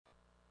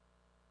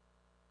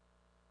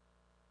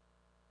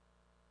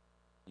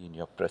in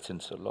your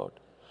presence, O Lord.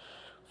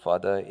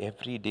 Father,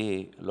 every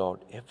day, Lord,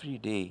 every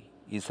day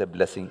is a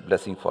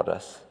blessing for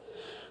us.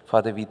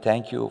 Father, we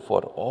thank you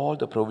for all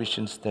the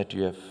provisions that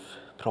you have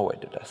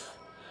provided us.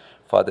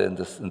 Father, in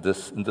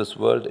this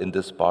world, in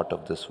this part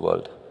of this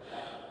world,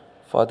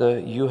 Father,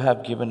 you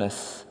have given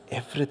us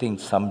everything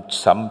some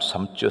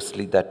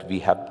sumptuously that we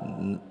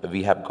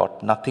have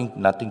got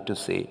nothing to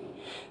say,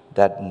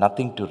 that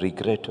nothing to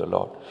regret, O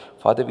Lord.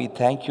 Father, we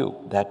thank you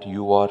that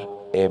you are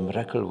a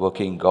miracle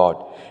working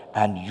God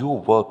and you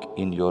work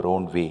in your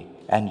own way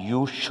and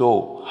you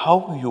show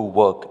how you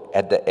work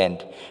at the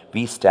end.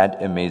 We stand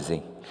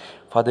amazing.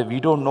 Father, we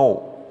don't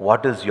know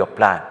what is your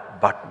plan,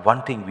 but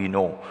one thing we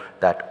know,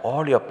 that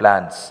all your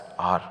plans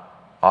are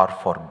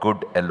for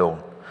good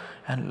alone.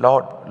 And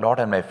Lord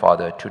and my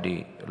Father,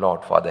 today,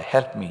 Lord, Father,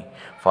 help me.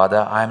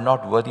 Father, I am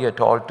not worthy at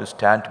all to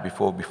stand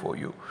before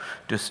you,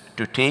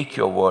 to take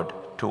your word,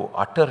 to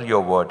utter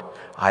your word.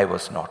 I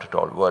was not at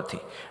all worthy.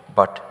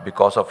 But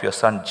because of your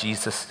Son,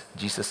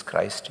 Jesus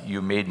Christ,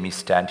 you made me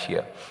stand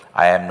here.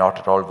 I am not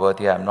at all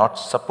worthy. I am not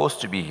supposed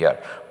to be here.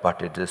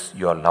 But it is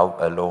your love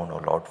alone,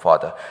 O Lord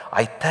Father.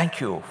 I thank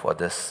you for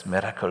this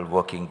miracle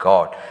working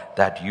God,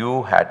 that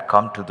you had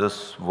come to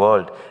this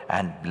world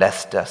and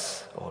blessed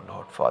us, O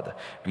Lord Father.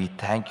 We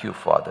thank you,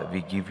 Father.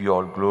 We give you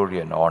all glory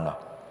and honor.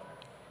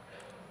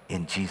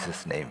 In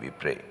Jesus' name we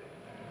pray.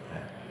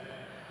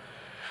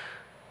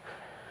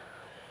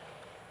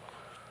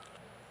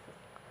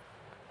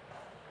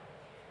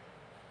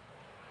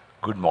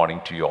 Good morning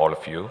to you, all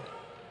of you.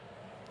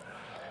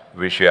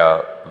 Wish you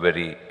a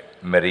very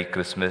Merry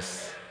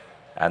Christmas,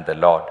 and the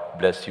Lord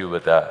bless you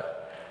with a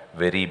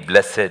very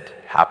blessed,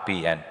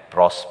 happy, and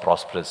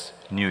prosperous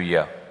New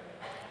Year.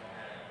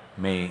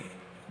 May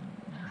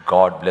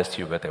God bless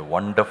you with a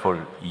wonderful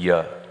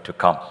year to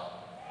come.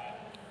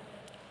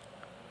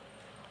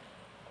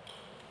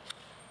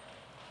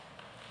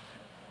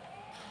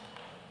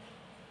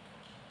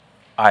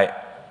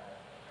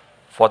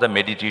 For the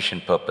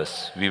meditation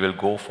purpose, we will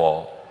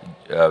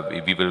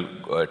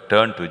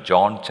turn to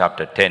John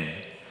chapter 10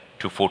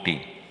 to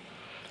 14.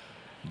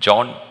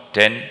 John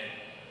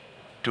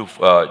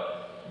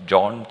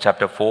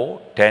chapter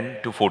 4, 10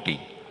 to 14.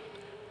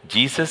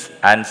 Jesus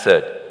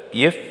answered,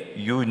 "If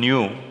you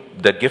knew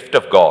the gift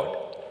of God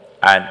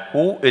and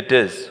who it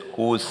is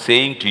who is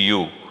saying to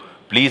you,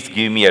 'Please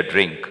give me a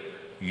drink,'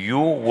 you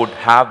would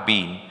have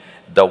been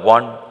the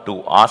one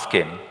to ask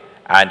him,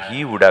 and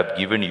he would have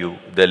given you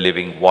the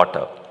living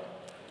water."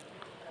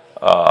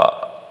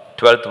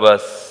 12th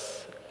verse,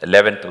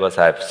 11th verse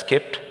I have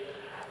skipped.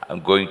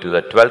 I'm going to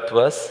the 12th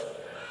verse.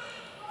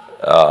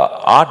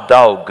 "Art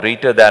thou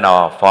greater than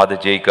our father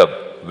Jacob,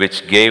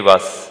 which gave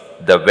us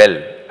the well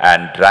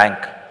and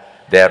drank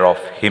thereof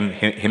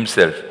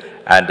himself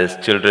and his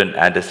children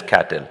and his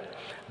cattle?"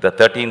 The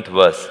 13th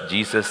verse,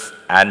 Jesus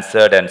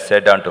answered and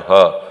said unto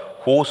her,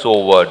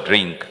 "Whosoever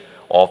drink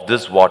of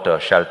this water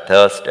shall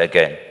thirst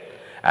again."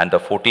 And the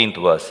 14th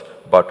verse,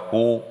 "But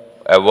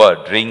whoever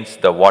drinks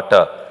the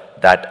water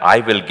that I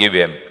will give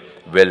him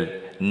will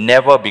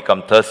never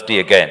become thirsty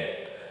again.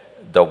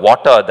 The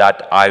water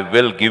that I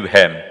will give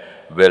him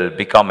will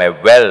become a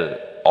well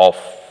of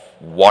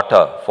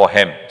water for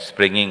him,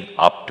 springing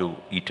up to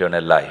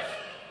eternal life."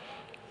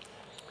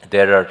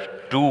 There are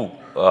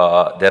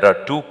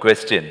two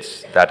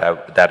questions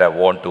that I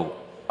want to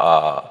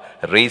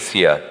raise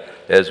here.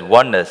 There's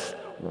one is,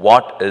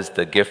 what is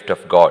the gift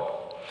of God?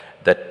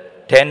 The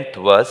 10th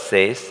verse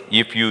says,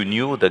 "If you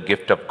knew the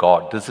gift of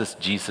God," this is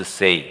Jesus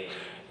saying,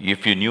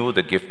 "If you knew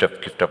the gift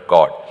of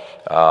God."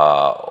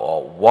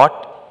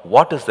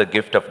 What is the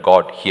gift of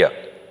God here?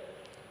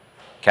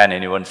 Can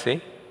anyone say?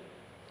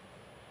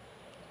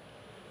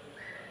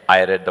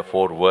 I read the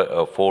four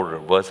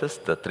verses,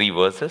 the 3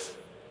 verses,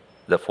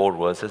 the 4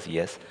 verses,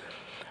 yes.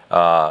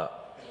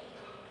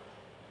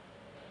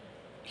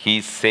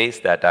 He says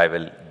that I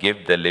will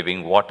give the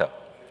living water.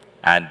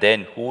 And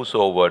then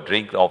whosoever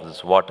drink of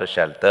this water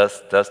shall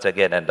thirst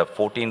again. And the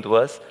 14th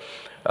verse,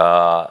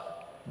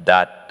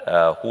 that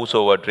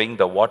whosoever drink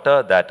the water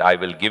that I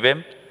will give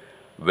him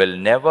will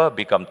never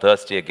become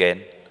thirsty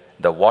again.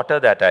 The water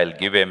that I'll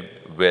give him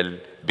will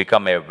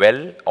become a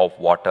well of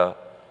water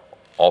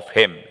of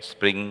him,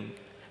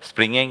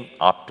 springing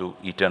up to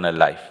eternal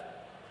life.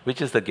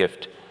 Which is the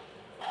gift?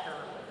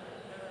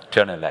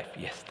 Eternal life.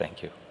 Yes,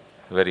 thank you.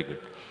 Very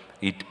good.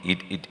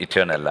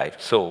 Eternal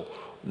life. So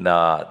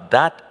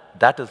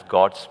that is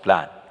God's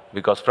plan.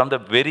 Because from the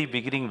very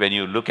beginning, when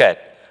you look at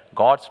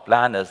God's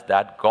plan, is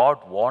that God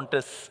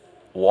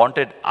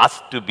wanted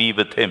us to be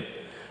with him.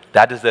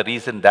 That is the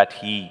reason that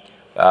he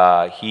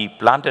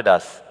planted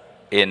us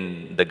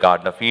in the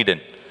Garden of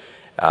Eden.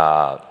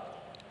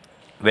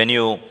 When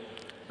you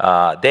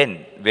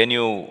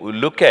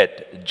look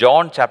at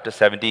John chapter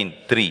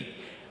 17:3,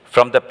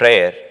 from the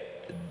prayer,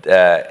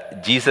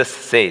 Jesus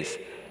says,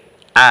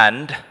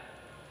 "And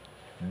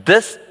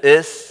this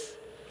is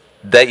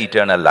the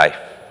eternal life,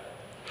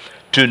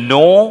 to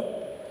know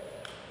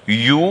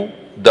you,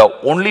 the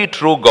only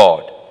true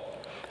God,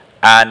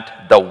 and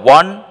the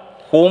one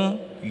whom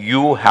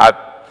you have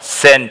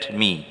sent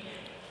me,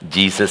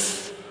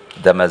 Jesus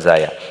the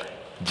Messiah.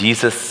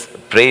 Jesus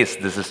prays,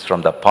 this is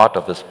from the part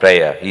of his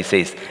prayer. He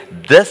says,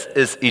 "This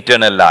is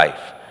eternal life,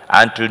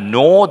 and to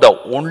know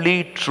the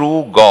only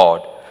true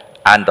God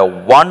and the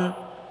one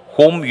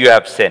whom you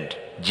have sent,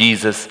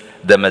 Jesus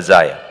the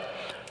Messiah."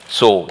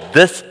 So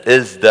this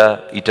is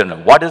the eternal.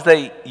 What is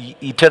the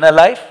eternal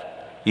life?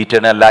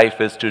 Eternal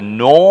life is to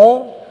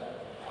know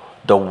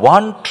the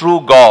one true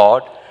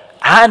God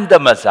and the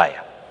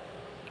Messiah.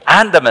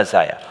 And the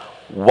Messiah.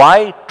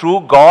 Why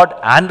true God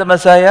and the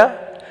Messiah?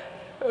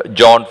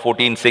 John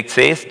 14:6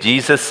 says,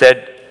 Jesus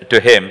said to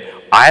him,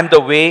 "I am the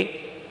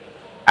way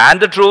and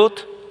the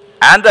truth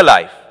and the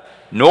life.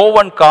 No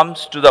one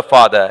comes to the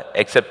Father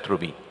except through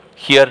me."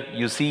 Here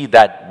you see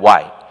that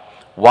why.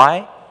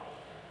 Why?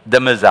 The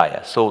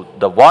Messiah. So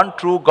the one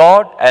true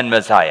God and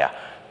Messiah.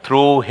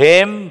 Through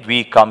him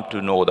we come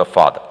to know the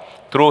Father.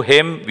 Through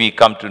him we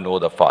come to know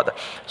the Father.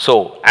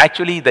 So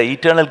actually the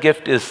eternal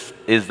gift is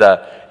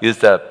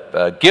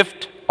the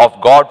gift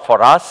of God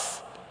for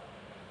us,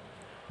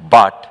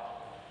 but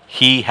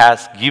he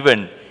has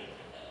given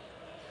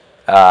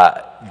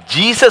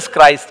Jesus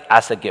Christ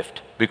as a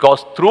gift,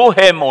 because through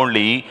him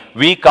only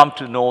we come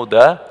to know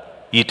the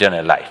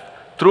eternal life.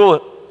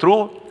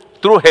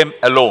 Through him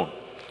alone.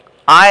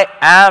 I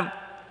am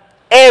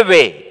a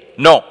way.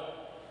 No,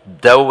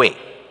 the way.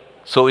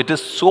 So it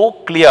is so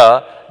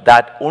clear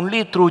that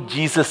only through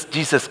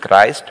Jesus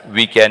Christ,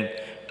 we can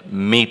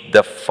meet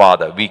the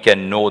Father. We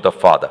can know the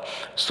Father.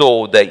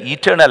 So the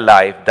eternal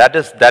life, that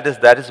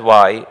is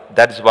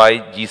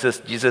why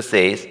Jesus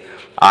says,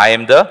 "I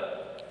am the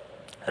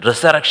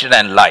resurrection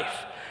and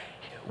life."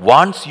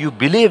 Once you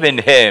believe in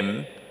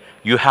him,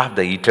 you have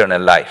the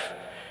eternal life.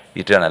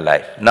 Eternal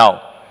life.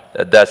 Now,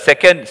 the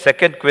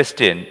second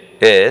question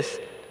is,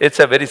 it's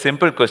a very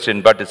simple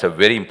question, but it's a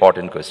very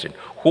important question.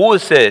 Who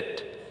is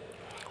it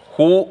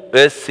who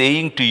is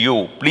saying to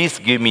you, "Please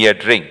give me a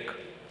drink"?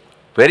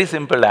 Very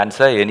simple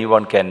answer,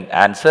 anyone can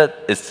answer.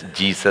 It's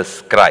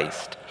Jesus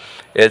Christ.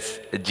 It's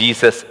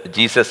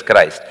Jesus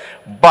Christ.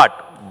 But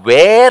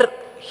where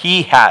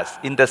he has,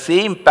 in the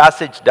same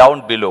passage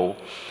down below,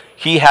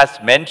 he has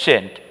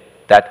mentioned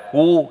that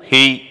who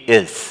he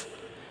is.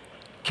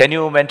 Can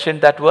you mention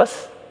that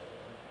verse?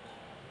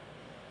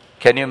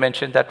 Can you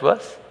mention that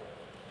verse?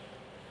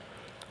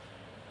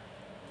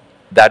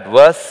 That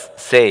verse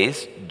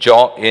says,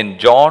 in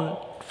John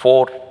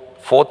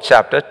 4th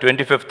chapter,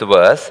 25th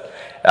verse,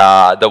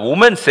 the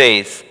woman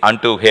says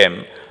unto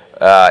him,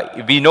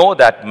 "We know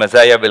that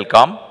Messiah will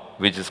come,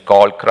 which is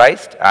called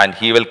Christ, and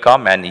he will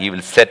come and he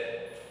will set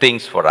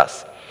things for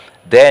us."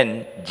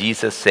 Then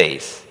Jesus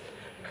says,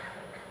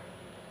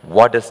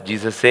 what does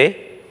Jesus say?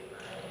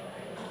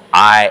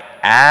 I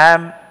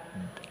am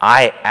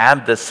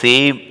the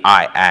same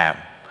I am.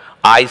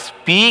 I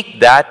speak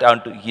that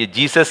unto you.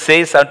 Jesus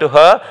says unto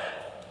her,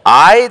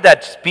 "I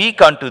that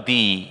speak unto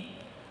thee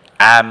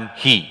am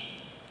he."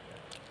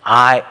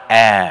 I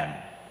am.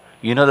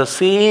 You know, the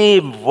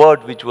same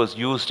word which was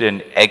used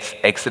in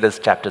Exodus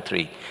chapter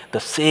 3. The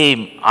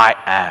same I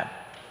am.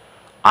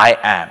 I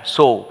am.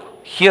 So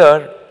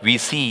here we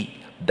see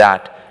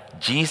that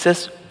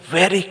Jesus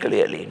very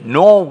clearly,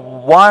 no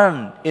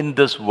one in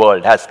this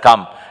world has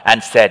come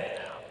and said,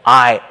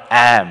 "I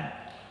am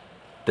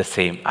the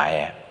same I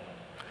am."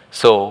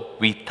 So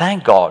we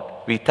thank God.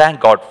 We thank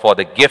God for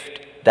the gift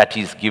that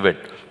he's given.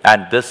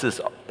 And this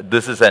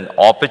is an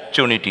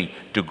opportunity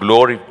to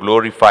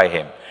glorify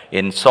him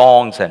in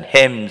songs and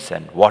hymns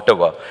and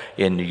whatever,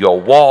 in your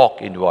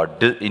walk, in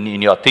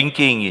your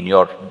thinking, in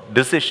your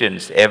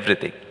decisions,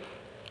 everything.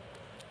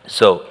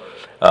 So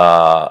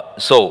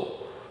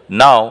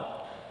now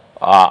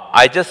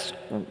I just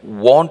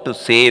want to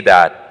say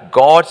that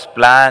God's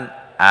plan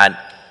and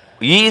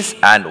is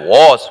and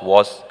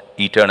was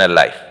eternal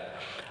life.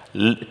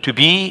 To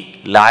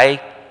be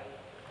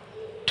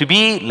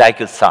like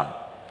his son.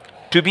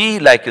 To be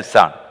like his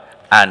son.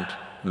 And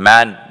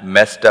man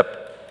messed up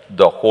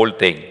the whole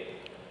thing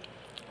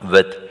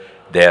with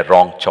their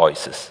wrong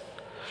choices.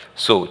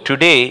 So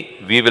today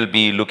we will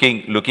be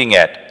looking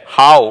at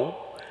how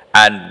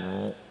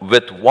and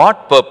with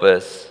what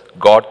purpose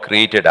God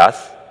created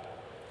us.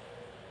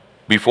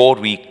 Before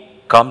we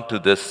come to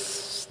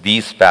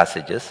these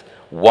passages,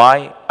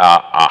 why,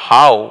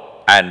 how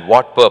and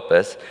what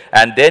purpose,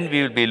 and then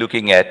we will be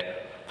looking at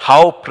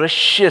how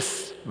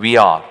precious we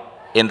are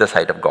in the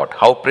sight of God,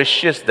 how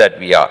precious that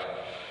we are.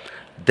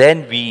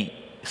 Then we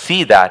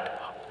see that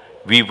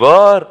we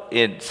were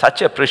in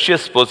such a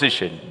precious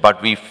position,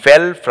 but we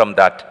fell from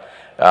that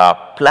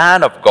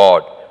plan of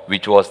God,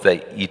 which was the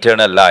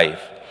eternal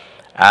life,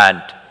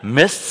 and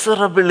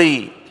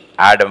miserably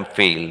Adam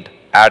failed.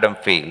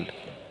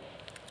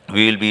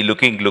 We will be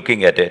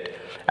looking at it,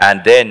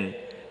 and then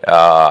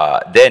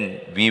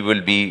we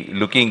will be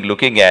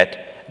looking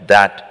at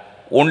that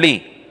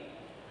only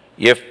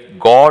if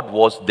God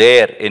was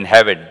there in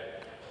heaven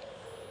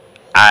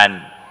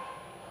and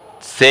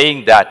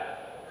saying that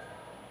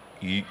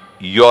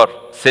your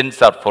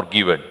sins are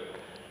forgiven,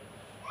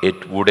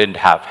 it wouldn't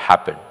have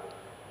happened,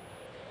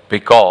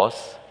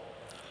 because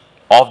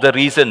of the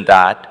reason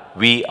that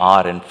we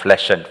are in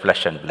flesh and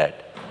blood.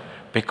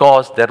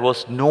 Because there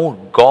was no,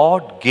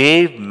 God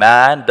gave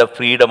man the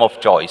freedom of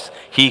choice.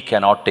 He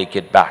cannot take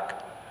it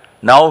back.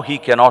 Now he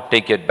cannot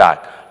take it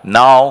back.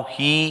 Now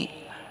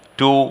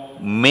to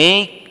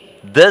make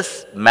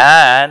this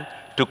man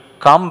to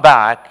come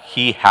back,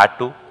 he had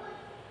to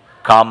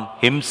come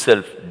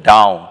himself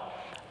down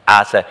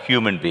as a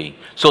human being.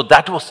 So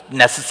that was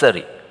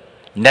necessary.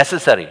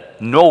 Necessary.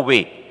 No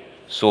way.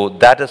 So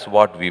that is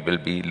what we will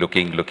be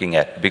looking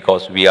at,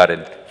 because we are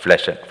in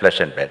flesh and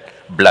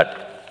blood.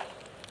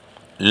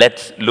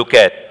 Let's look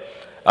at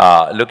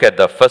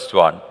the first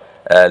one.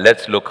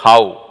 Let's look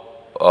how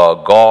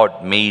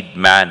God made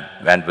man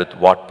and with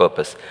what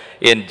purpose.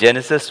 In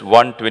Genesis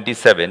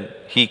 1:27,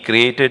 he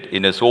created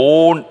in his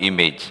own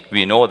image.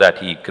 We know that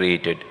he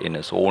created in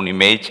his own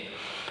image.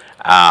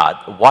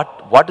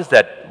 What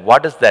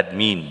does that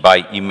mean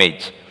by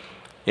image?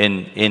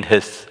 In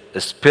his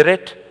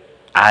spirit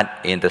and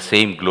in the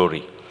same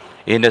glory.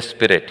 In his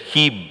spirit,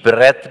 he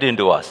breathed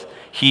into us.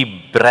 He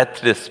breathed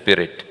his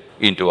spirit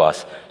into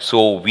us,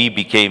 so we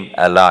became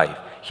alive.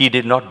 He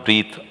did not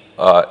breathe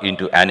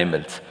into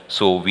animals,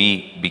 so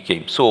we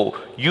became. So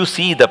you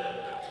see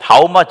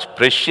how much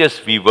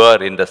precious we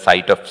were in the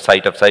sight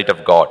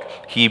of God.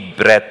 He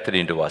breathed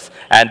into us,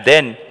 and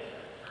then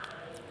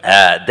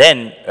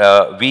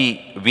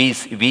we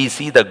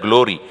see the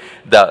glory.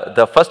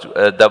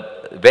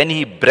 When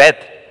he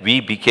breathed, we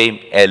became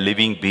a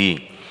living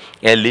being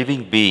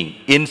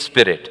in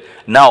spirit.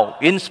 Now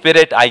in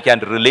spirit I can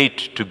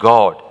relate to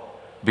God,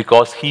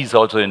 because he's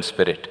also in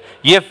spirit.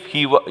 If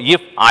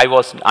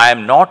I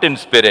am not in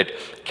spirit,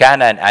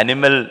 can an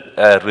animal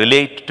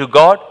relate to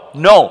God?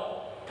 No.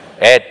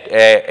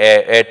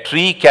 A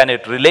tree, can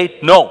it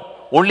relate? No.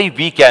 Only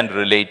we can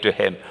relate to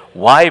him.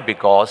 Why?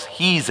 Because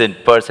he's in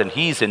person,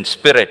 he's in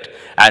spirit,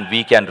 and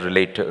we can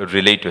relate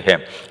to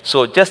him.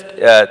 So just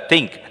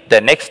think,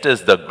 the next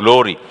is the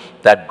glory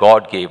that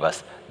God gave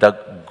us. The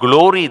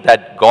glory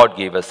that God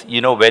gave us.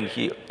 You know, when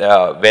he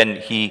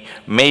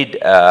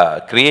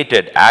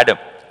created Adam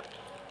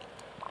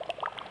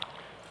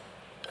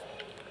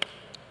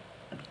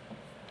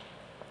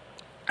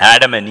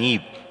and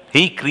Eve,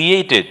 he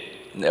created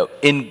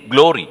in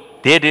glory.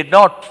 They did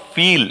not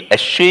feel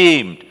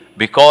ashamed,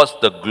 because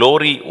the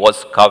glory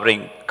was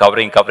covering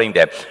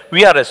them.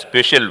 We are a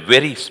special,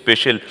 very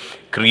special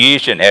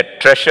creation, a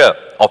treasure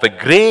of a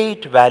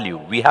great value.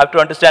 We have to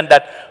understand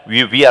that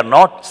we are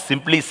not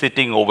simply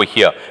sitting over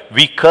here.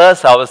 We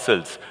curse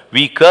ourselves.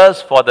 We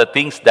curse for the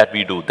things that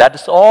we do. That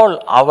is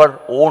all our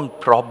own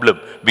problem,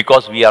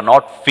 because we are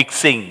not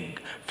fixing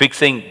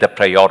the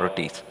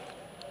priorities.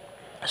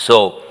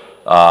 So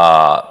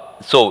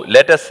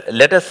let us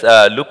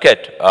look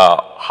at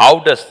how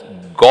does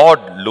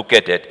God look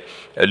at it.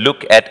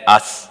 Look at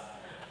us.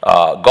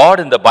 God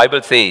in the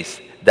Bible says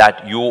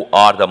that you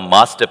are the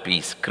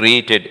masterpiece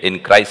created in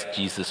Christ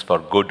Jesus for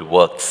good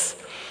works.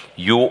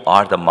 You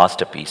are the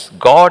masterpiece.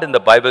 God in the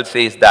Bible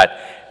says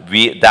that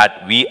we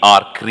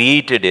are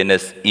created in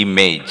his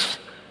image,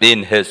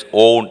 in his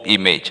own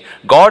image.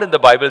 God in the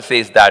Bible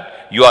says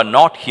that you are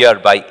not here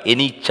by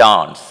any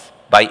chance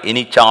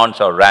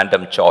or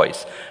random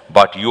choice,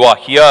 but you are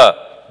here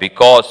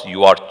because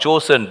you are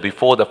chosen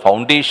before the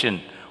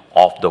foundation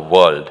of the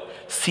world.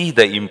 See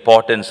the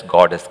importance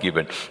God has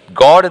given.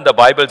 God in the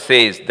Bible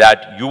says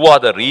that you are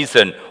the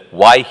reason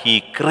why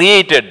he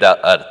created the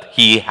earth.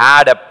 He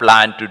had a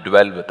plan to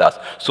dwell with us.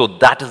 So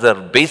that is the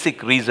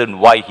basic reason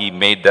why he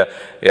made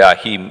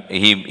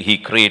he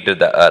created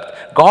the earth.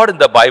 God in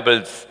the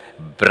Bible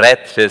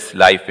breathed his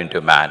life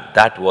into man.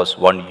 That was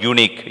one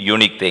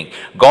unique thing.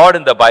 God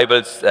in the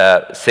Bible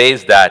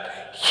says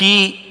that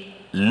he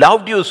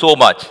loved you so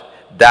much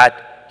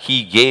that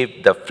he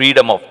gave the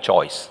freedom of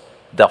choice.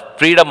 The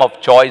freedom of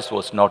choice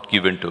was not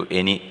given to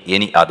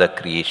any other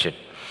creation.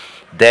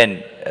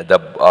 Then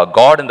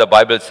God in the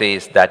Bible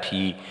says that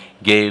he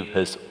gave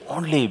his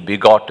only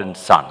begotten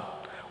son,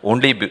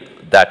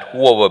 that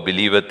whoever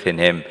believeth in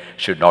him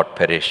should not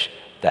perish.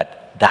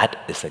 That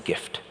is a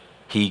gift.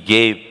 He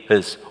gave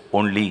his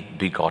only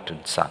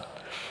begotten son.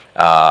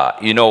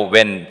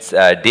 When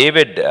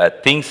David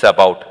thinks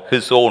about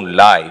his own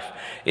life,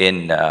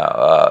 in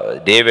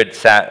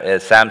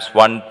Psalms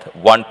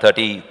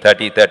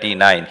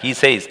 130:39, he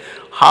says,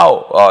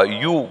 how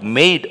you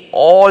made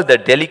all the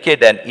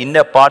delicate and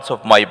inner parts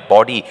of my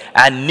body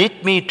and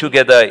knit me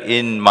together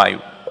in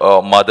my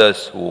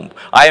mother's womb.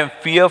 I am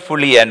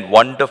fearfully and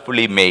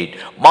wonderfully made.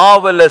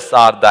 Marvelous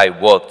are thy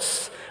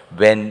works.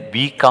 When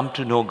we come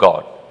to know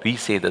God, we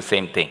say the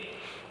same thing,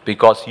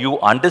 because you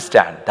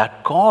understand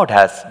that God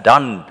has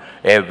done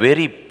a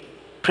very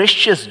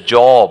precious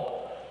job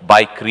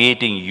by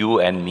creating you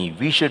and me.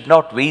 We should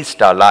not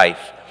waste our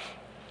life.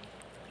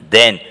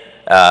 Then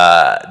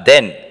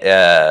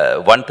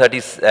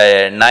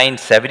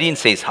 139:17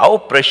 says, how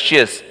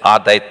precious are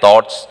thy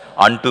thoughts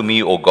unto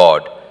me, O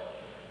God.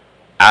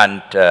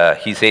 And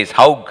he says,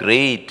 how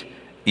great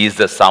is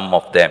the sum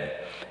of them.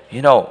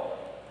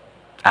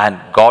 And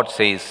God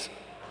says,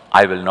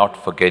 I will not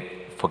forget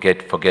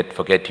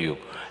you.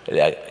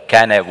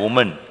 Can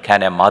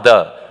a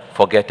mother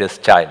forget his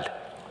child?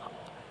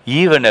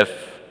 Even if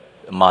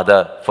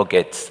mother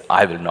forgets,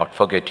 I will not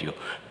forget you.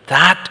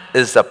 That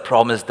is a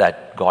promise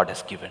that God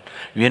has given.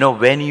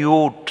 When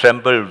you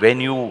tremble, when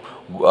you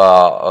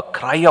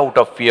cry out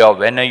of fear,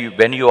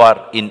 when you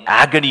are in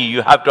agony,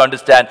 you have to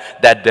understand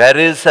that there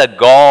is a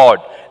God.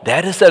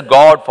 There is a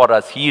God for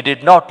us. He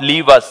did not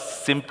leave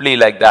us simply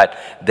like that.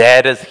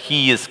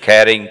 He is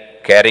caring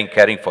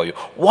for you.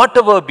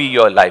 Whatever be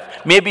your life,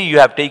 maybe you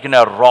have taken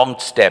a wrong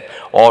step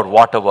or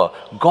whatever,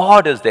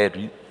 God is there.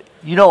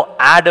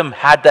 Adam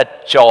had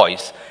that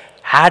choice.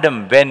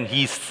 Adam, when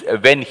he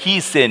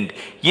sinned,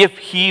 if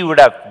he would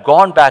have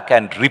gone back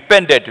and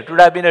repented, it would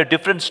have been a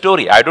different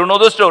story. I don't know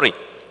the story.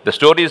 The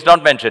story is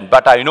not mentioned,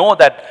 but I know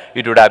that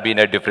it would have been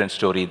a different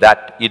story,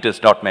 that it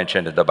is not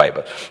mentioned in the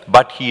Bible.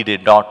 But he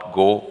did not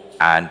go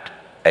and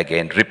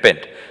again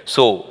repent.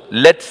 So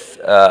let's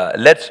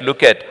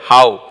look at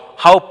how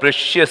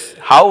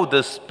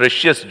this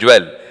precious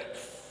jewel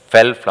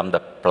fell from the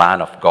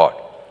plan of God.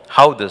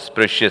 How this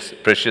precious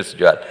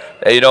jewel.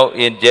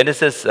 In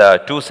Genesis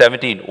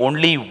 2:17,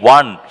 only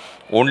one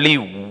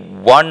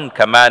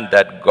command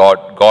that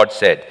God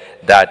said,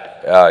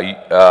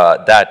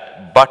 that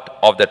but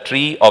of the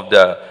tree of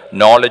the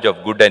knowledge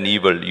of good and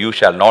evil you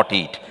shall not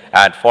eat,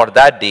 and for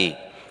that day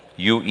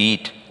you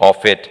eat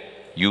of it,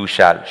 you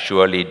shall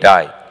surely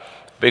die.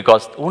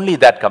 Because only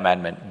that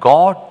commandment.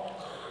 God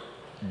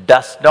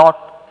does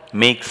not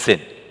make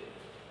sin.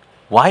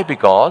 Why?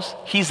 Because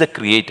He's a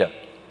creator.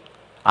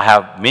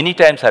 Many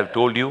times I've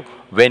told you,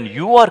 when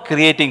you are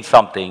creating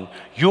something,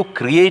 you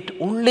create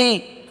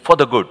only for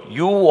the good.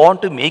 You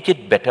want to make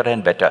it better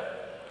and better.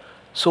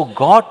 So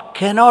God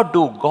cannot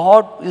do.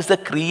 God is the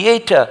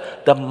creator,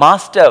 the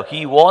master.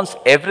 He wants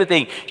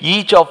everything.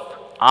 Each of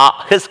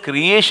His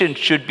creation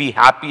should be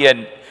happy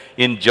and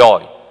in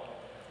joy.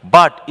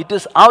 But it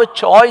is our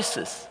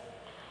choices.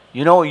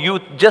 You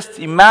just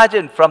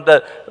imagine from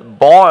the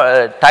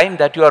time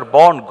that you are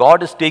born,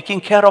 God is taking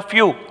care of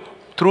you.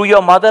 Through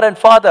your mother and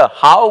father,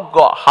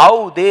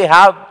 how they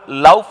have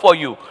love for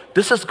you.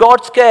 This is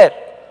God's care.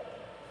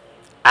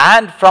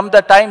 And from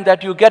the time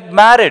that you get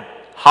married,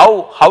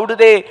 how do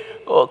they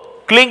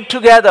cling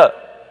together?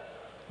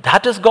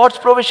 That is God's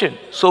provision.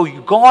 So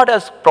God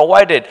has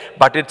provided,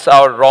 but it's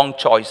our wrong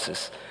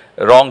choices.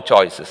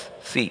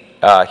 See,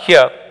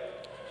 here,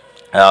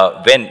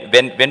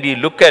 when we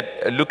look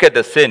at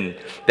the sin,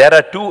 there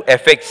are two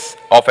effects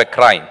of a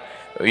crime.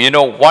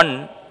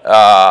 One,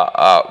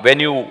 when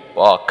you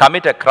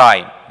commit a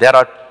crime, there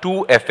are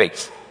two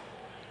effects.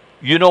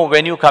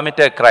 When you commit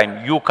a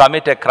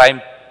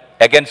crime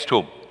against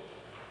whom?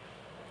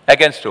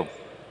 Against whom?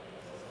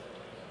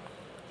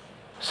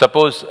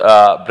 Suppose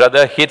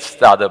brother hits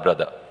the other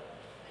brother.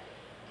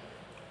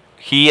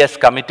 He has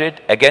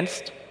committed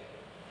against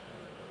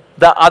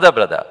the other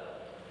brother.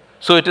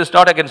 So it is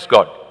not against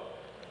God.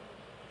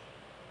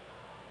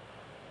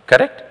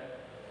 Correct?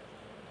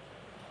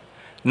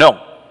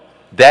 No.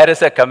 There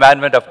is a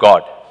commandment of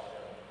God,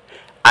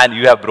 and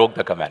you have broke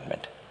the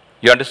commandment.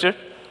 You understood?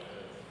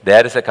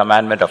 There is a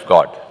commandment of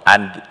God,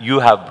 and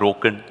you have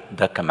broken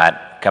the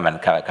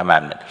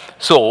commandment.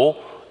 So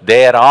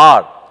there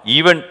are,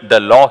 even the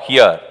law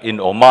here in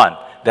Oman,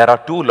 there are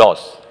two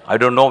laws. I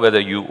don't know whether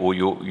you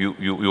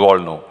all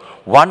know.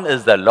 One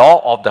is the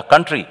law of the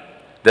country.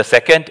 The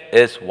second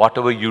is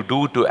whatever you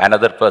do to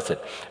another person.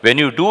 When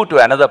you do to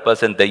another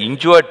person, the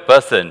injured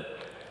person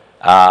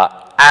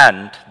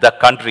and the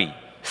country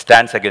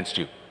stands against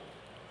you.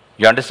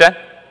 You understand?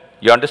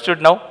 You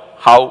understood now?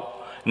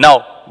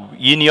 Now,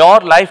 in your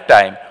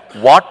lifetime,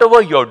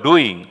 whatever you're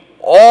doing,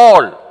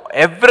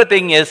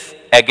 everything is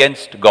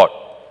against God.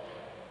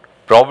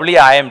 Probably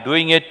I am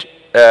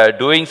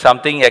doing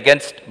something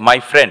against my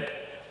friend,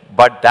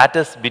 but that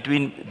is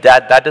between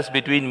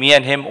me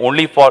and him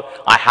only for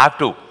I have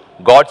to.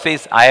 God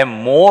says, I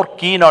am more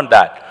keen on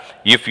that.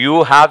 If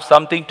you have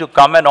something to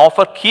come and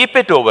offer, keep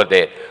it over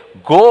there.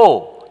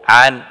 Go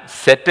and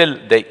settle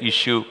the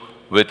issue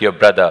with your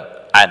brother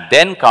and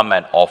then come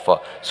and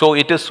offer. So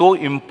it is so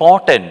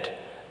important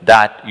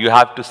that you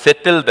have to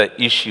settle the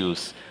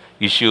issues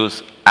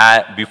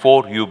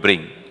before you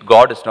bring.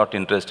 God is not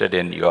interested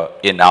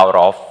in our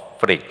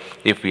offering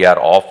if we are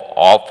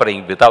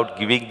offering without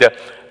giving the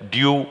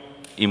due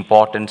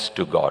importance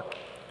to God.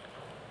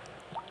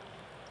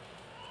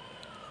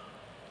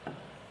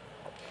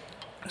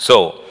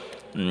 So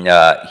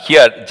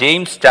here,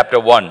 James chapter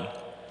 1,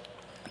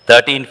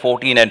 13,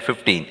 14 and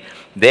 15.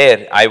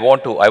 There, I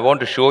want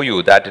to show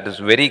you that it is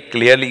very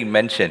clearly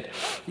mentioned.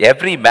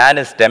 Every man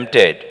is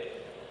tempted.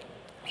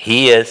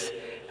 He is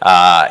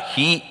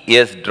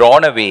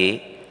drawn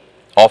away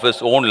of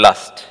his own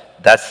lust.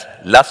 Thus,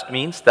 lust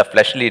means the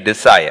fleshly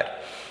desire.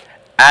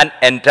 And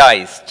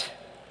enticed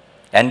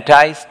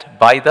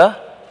by the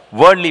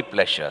worldly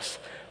pleasures,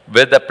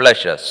 with the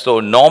pleasures. So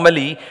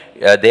normally,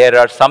 there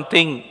are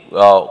something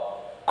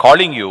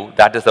calling you,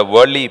 that is the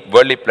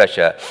worldly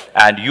pleasure,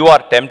 and you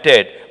are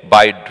tempted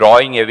by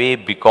drawing away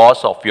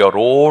because of your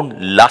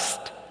own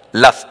lust.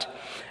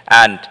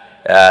 And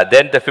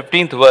Then the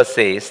 15th verse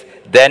says,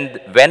 then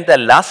when the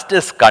lust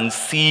is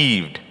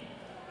conceived,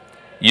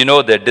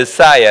 the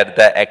desire,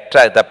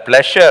 the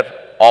pleasure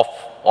of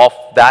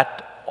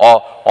that,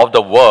 of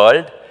the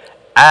world,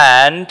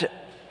 and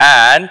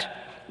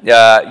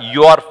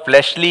your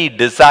fleshly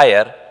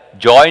desire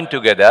joined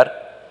together,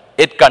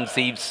 it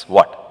conceives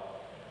what?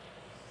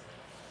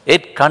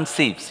 It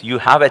conceives. You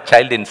have a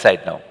child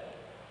inside now.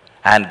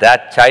 And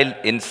that child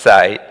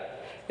inside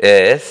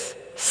is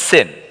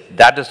sin.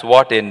 That is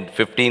what in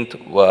 15th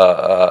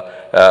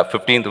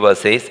verse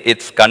says,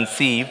 it's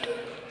conceived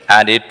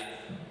and it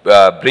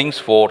brings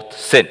forth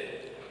sin.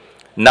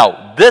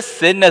 Now, this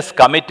sin is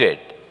committed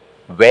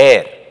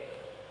where?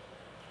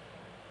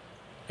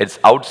 It's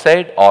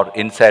outside or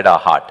inside our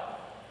heart?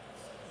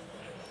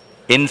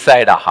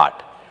 Inside our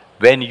heart.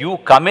 When you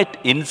commit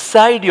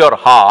inside your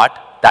heart,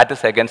 that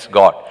is against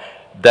God.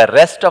 The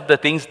rest of the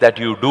things that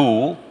you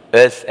do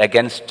is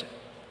against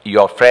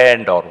your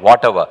friend or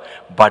whatever.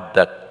 But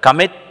the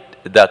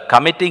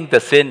committing the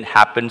sin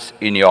happens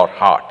in your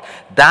heart.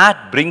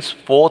 That brings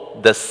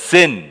forth the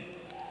sin.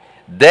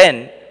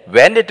 Then,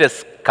 when it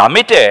is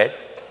committed,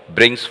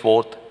 brings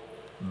forth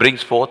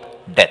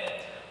death.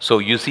 So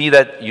you see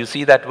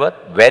that word?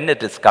 When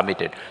it is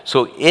committed.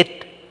 So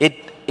it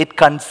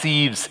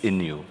conceives in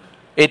you.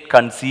 It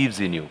conceives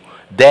in you.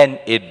 Then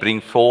it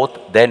brings forth,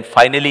 then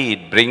finally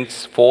it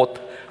brings forth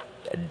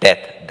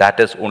death. That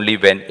is only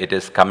when it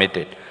is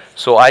committed.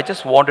 So I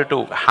just wanted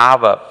to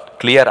have a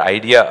clear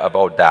idea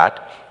about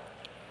that.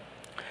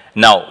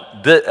 Now,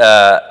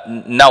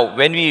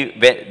 when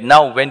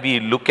we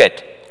look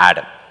at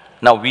Adam,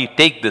 now we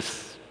take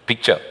this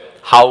picture,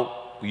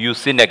 how you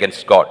sin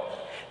against God.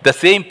 The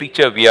same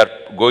picture we are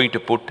going to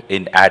put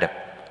in Adam.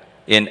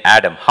 In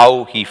Adam,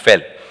 how he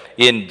fell.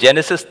 In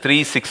Genesis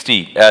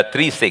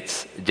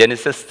 3:6,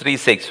 Genesis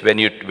 3:6, when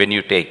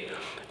you take,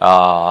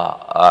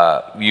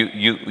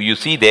 you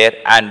see there,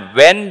 and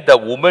when the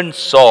woman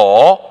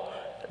saw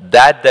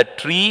that the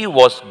tree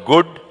was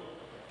good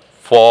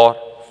for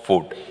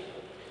food.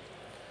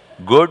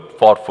 Good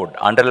for food.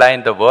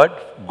 Underline the word,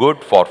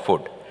 good for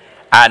food.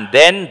 And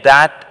then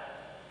that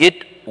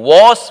it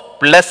was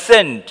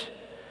pleasant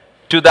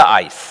to the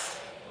eyes,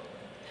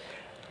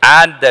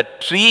 and the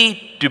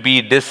tree to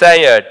be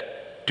desired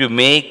to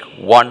make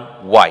one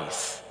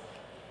wise.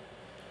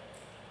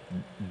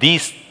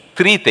 These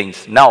three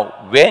things. Now,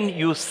 when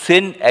you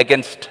sin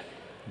against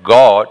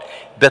God,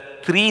 the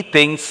three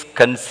things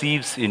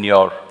conceives in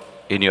your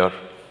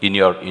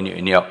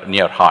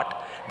heart.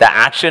 The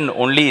action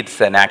only, it's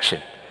an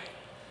action.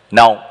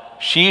 Now,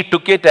 she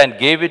took it and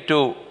gave it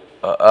to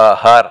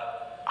her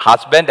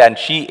husband, and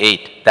she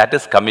ate. That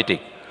is committing.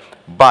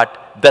 But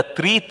the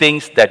three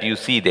things that you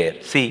see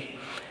there, see,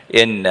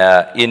 in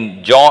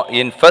 1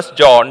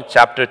 John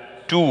chapter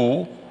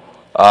 2,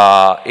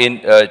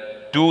 in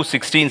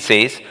 2:16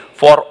 says,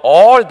 for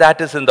all that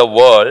is in the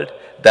world,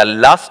 the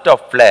lust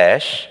of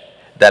flesh,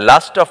 the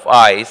lust of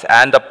eyes,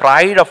 and the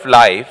pride of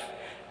life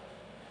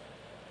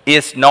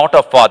is not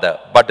of Father,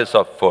 but is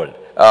of world.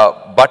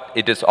 But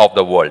it is of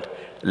the world.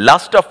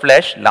 Lust of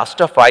flesh,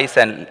 lust of eyes,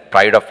 and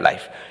pride of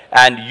life.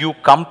 And you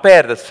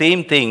compare the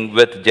same thing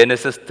with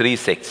Genesis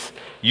 3:6.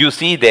 You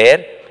see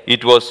there,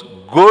 it was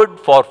good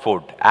for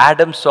food.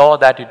 Adam saw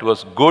that it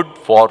was good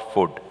for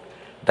food.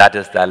 That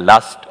is the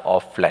lust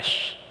of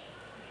flesh.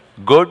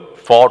 Good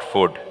for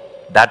food.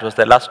 That was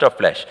the lust of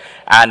flesh.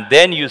 And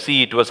then you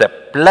see it was a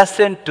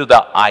pleasant to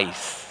the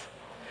eyes.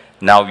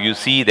 Now you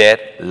see there,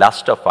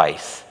 lust of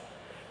eyes.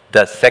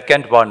 The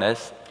second one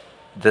is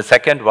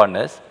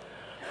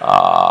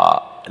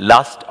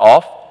lust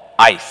of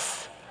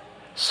eyes.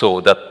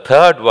 So the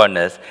third one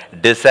is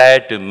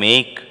desire to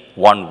make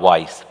one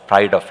wise,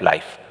 pride of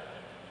life.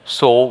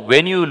 So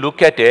when you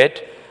look at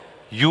it,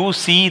 you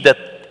see that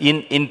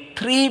in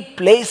three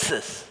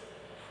places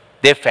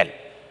they fell.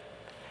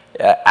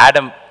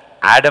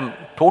 Adam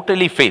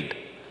totally failed.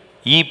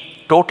 Eve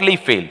totally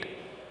failed.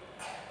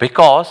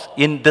 Because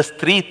in these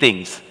three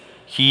things,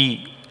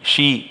 she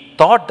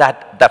thought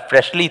that the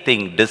fleshly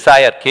thing,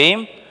 desire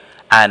came,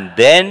 and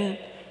then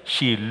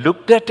she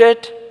looked at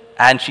it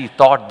and she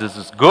thought this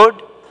is good,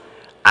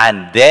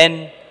 and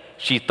then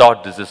she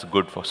thought this is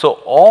good for.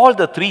 So all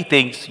the three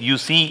things you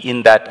see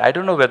in that. I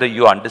don't know whether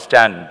you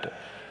understand.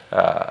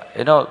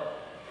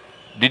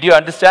 Did you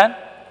understand?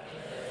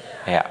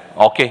 Yeah.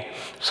 Okay.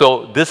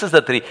 So this is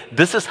the three.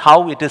 This is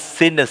how it is,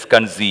 sin is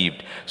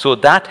conceived. So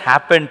that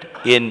happened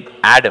in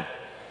Adam.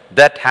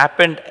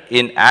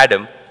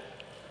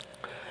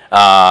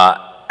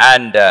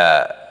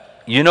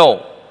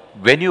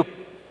 When you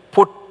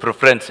put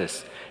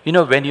preferences,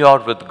 when you are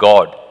with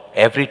God,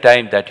 every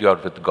time that you are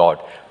with God,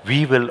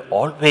 we will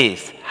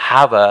always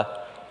have a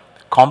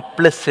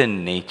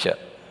complacent nature.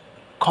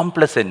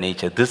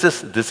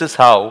 This is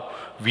how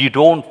we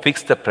don't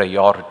fix the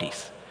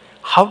priorities.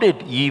 How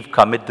did Eve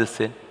commit this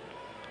sin?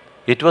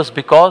 It was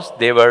because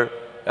they were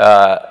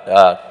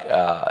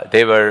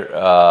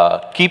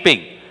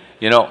keeping,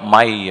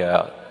 my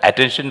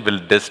attention will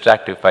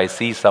distract if I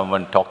see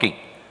someone talking.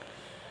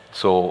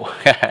 So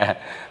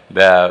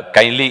the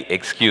kindly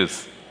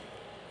excuse.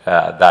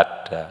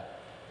 try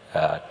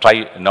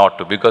not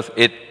to, because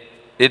it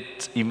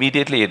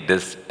immediately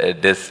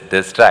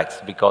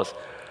distracts, because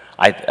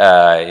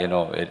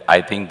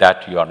I think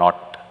that you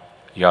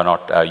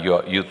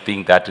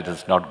think that it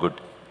is not good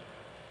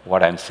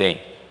what I'm saying.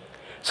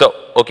 So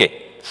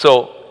okay,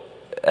 so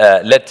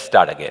let's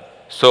start again.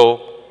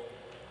 So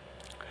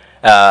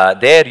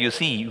there you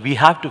see, we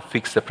have to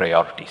fix the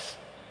priorities.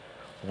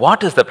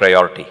 What is the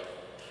priority?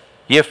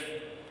 If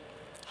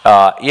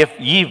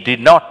Eve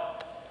did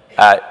not,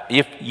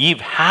 if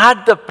Eve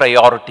had the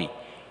priority,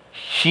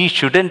 she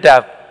shouldn't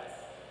have,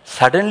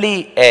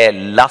 suddenly a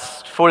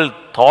lustful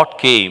thought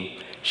came,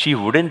 she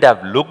wouldn't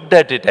have looked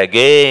at it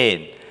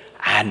again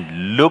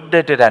and looked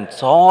at it and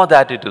saw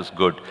that it is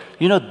good.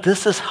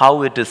 This is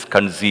how it is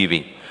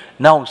conceiving.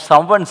 Now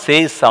someone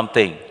says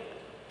something,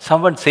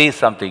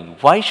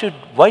 why should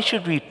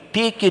we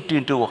take it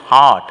into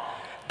heart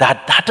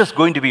that is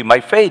going to be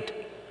my fate?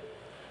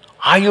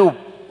 Are you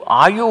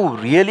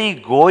really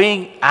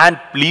going and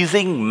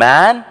pleasing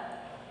man?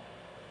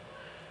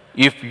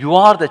 If you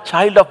are the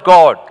child of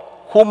God,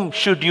 whom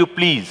should you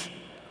please?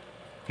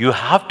 You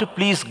have to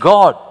please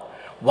God.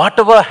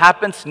 Whatever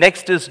happens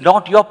next is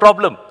not your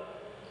problem.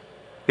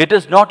 It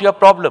is not your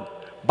problem.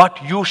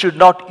 But you should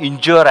not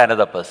injure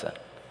another person.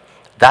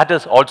 That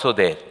is also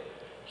there.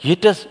 You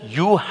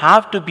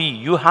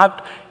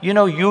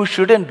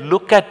shouldn't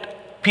look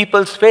at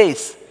people's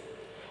face.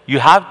 You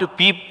have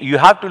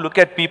to look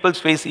at people's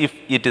face if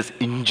it is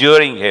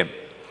injuring him.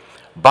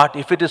 But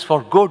if it is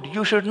for good,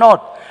 you should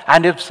not.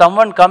 And if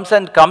someone comes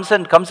and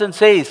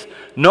says,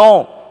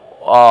 no,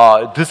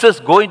 this is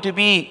going to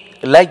be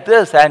like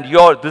this, and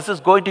this is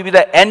going to be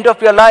the end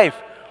of your life,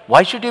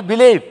 why should you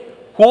believe?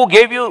 Who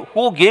gave you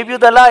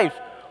the life?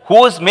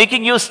 Who is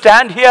making you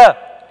stand here?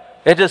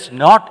 It is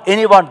not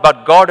anyone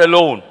but God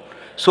alone.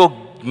 So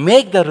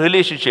make the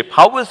relationship.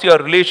 How is your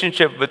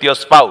relationship with your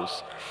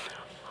spouse?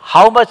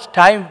 How much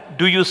time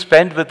do you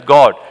spend with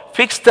God?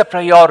 Fix the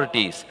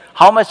priorities.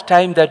 How much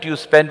time that you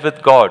spend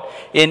with God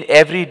in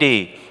every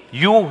day?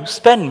 You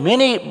spend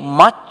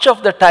much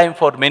of the time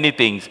for many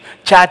things,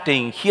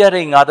 chatting,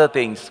 hearing other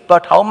things.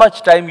 But how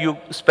much time you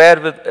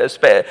spend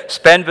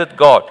with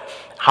God?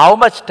 How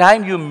much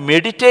time you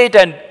meditate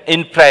and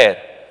in prayer?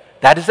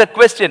 That is a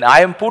question.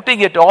 I am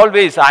putting it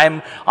always.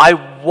 I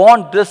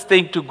want this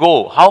thing to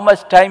go. How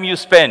much time you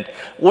spend?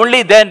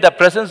 Only then the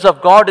presence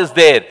of God is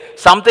there.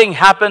 Something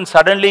happens,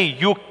 suddenly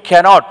you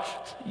cannot.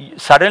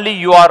 Suddenly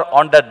you are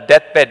on the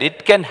deathbed.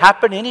 It can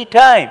happen any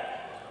time.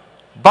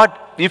 But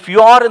if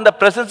you are in the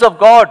presence of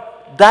God,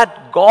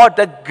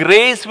 the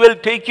grace will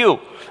take you.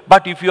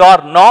 But if you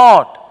are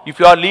not, if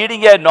you are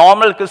leading a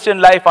normal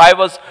Christian life, I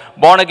was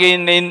born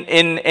again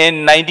in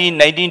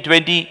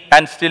 1920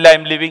 and still I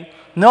am living.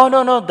 No,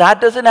 that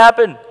doesn't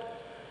happen.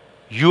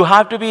 You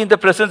have to be in the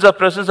presence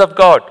of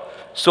God.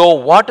 So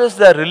what is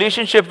the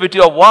relationship with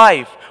your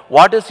wife?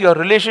 What is your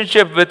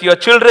relationship with your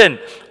children?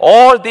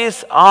 All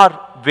these are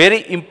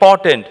very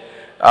important.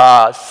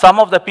 Some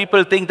of the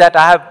people think that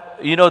I have,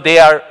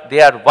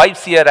 they are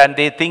wives here and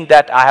they think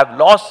that I have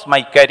lost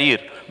my career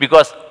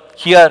because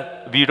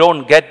here we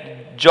don't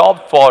get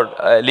job for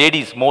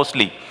ladies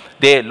mostly.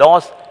 They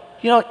lost,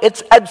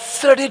 it's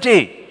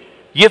absurdity.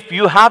 If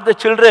you have the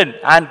children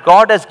and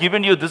God has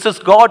given you, this is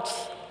God's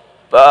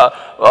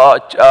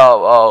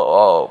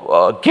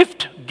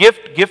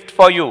gift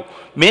for you.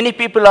 Many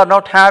people are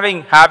not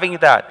having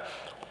that.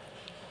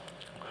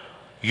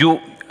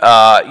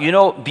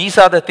 These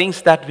are the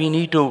things that we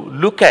need to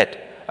look at.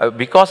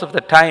 Because of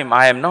the time,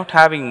 I am not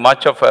having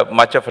much of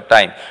a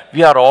time.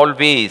 We are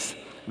always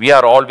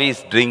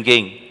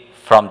drinking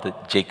from the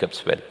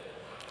Jacob's well.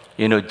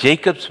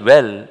 Jacob's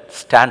well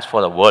stands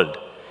for the world.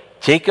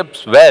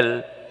 Jacob's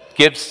well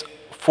gives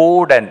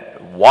food and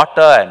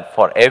water and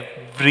for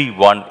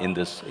everyone in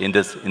this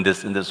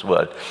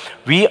world.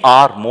 We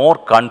are more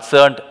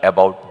concerned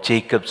about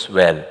Jacob's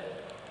well.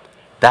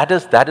 That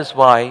is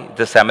why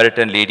the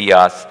Samaritan lady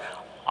asks,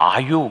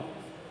 "Are you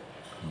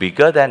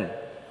bigger than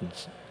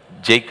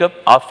Jacob,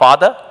 our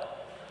father?"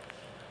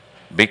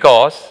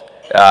 Because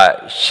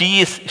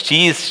she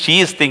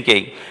is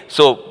thinking.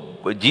 So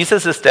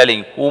Jesus is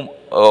telling,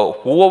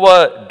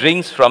 whoever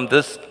drinks from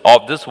this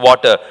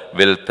water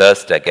will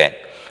thirst again.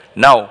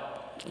 Now,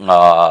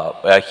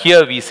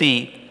 here we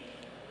see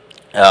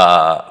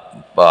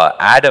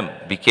Adam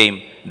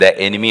became the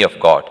enemy of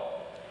God.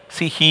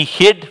 See, he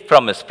hid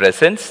from his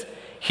presence.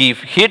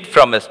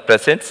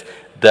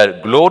 The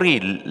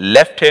glory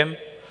left him.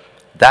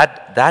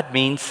 That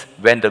means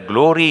when the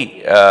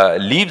glory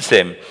leaves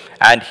him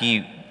and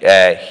he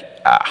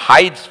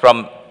hides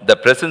from the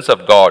presence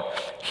of God,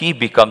 he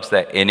becomes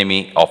the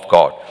enemy of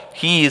God.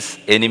 He is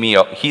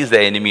the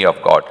enemy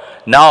of God.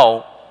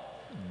 Now,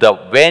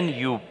 when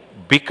you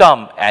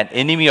become an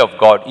enemy of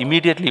God,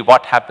 immediately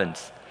what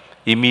happens?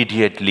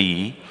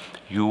 Immediately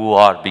you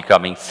are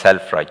becoming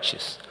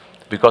self-righteous,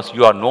 because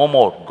you are no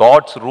more.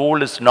 God's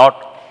rule is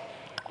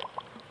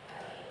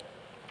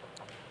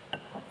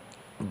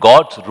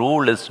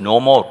no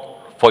more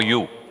for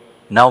you.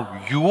 Now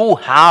you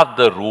have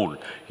the rule,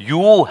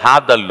 you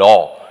have the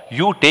law,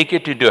 you take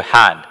it into your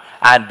hand,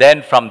 and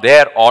then from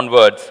there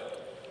onwards,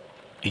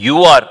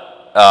 you are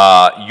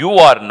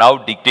now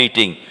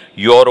dictating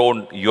your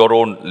own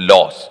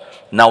laws.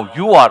 Now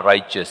you are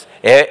righteous.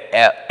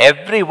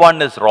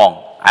 Everyone is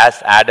wrong,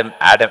 as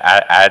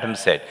Adam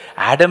said.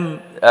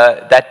 Adam,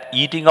 that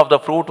eating of the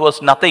fruit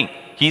was nothing.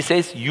 He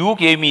says, "You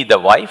gave me the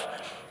wife,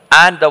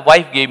 and the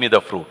wife gave me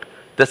the fruit."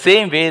 The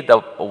same way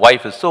the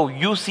wife is. So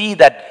you see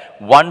that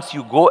once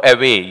you go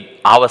away,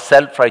 our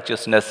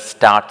self-righteousness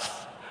starts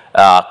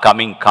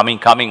coming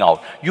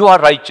out. You are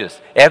righteous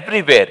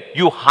everywhere.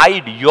 You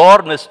hide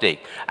your mistake,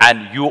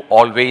 and you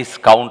always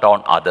count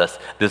on others.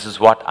 This is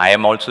what I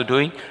am also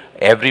doing.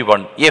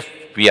 Everyone, if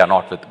we are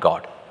not with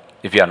God,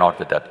 if we are not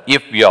with that,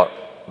 if we are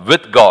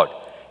with God,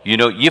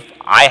 if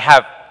I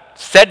have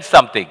said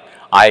something,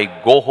 I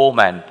go home,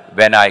 and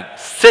when I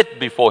sit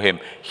before Him,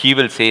 He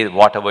will say,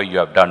 whatever you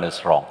have done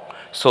is wrong.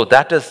 So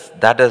that is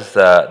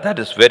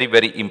very,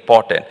 very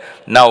important.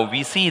 Now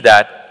we see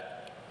that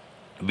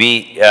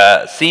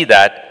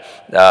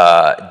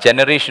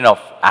generation of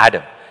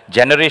Adam.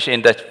 Generation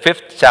in the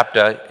 5th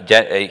chapter,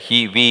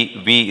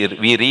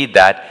 we read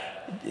that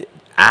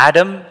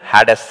Adam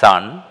had a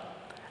son,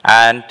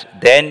 and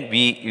then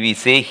we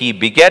say he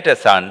begat a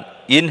son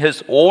in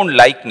his own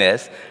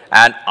likeness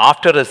and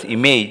after his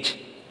image.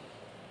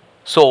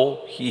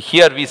 So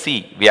here we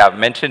have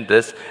mentioned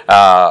this,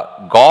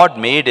 God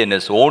made in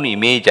his own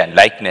image and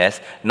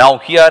likeness. Now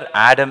here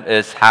Adam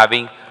is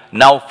having,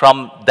 now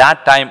from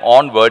that time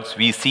onwards,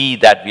 we see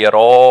that we are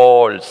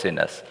all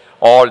sinners,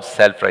 all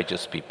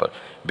self-righteous people,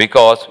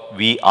 because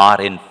we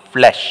are in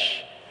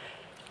flesh.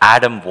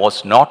 Adam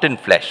was not in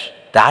flesh.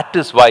 That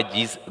is why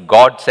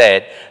God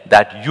said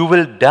that you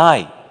will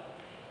die.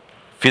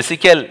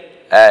 Physical,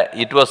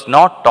 it was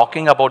not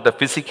talking about the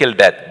physical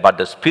death, but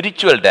the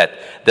spiritual death.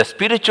 The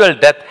spiritual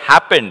death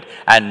happened,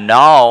 and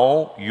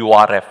now you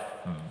are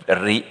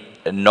a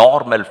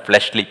normal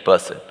fleshly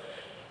person.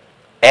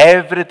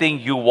 Everything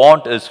you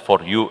want is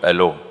for you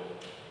alone.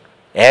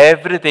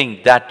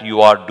 Everything that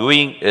you are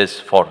doing is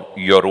for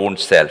your own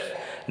self.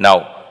 Now,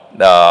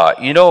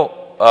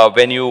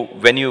 when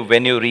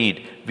you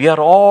read, we are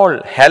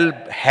all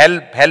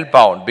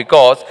hell-bound,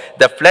 because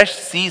the flesh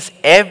sees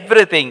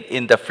everything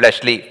in the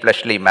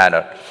fleshly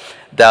manner.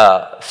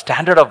 The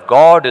standard of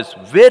God is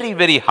very,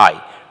 very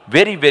high,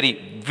 very, very,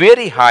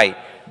 very high,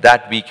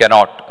 that we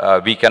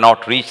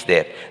cannot reach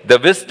there. The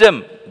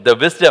wisdom,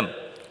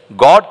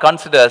 God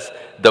considers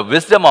the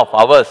wisdom of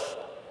ours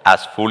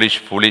as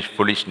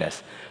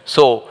foolishness.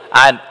 So,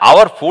 and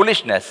our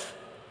foolishness,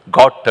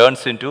 God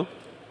turns into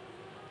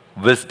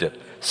wisdom.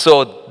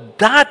 So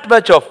that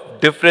much of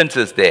difference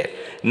is there.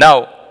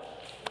 Now,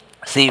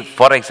 see,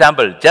 for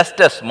example, just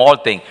a small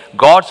thing.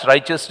 God's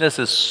righteousness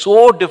is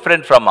so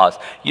different from us.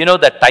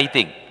 The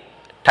tithing.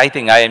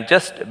 Tithing, I am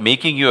just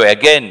making you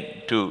again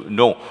to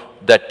know.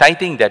 The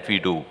tithing that we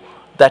do.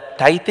 The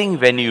tithing,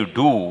 when you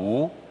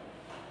do,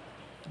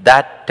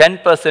 that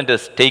 10%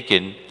 is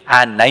taken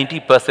and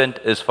 90%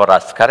 is for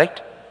us,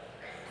 correct?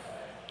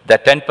 The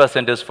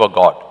 10% is for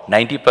God.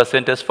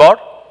 90% is for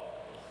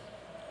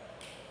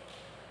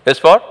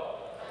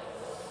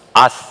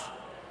us.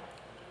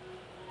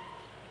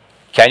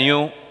 Can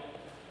you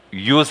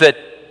use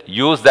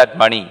that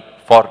money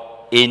for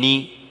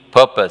any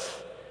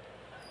purpose?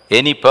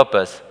 Any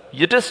purpose?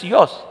 It is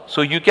yours.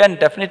 So you can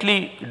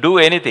definitely do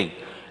anything.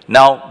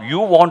 Now you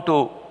want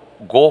to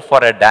go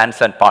for a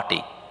dance and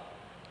party.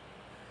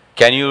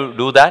 Can you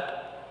do that?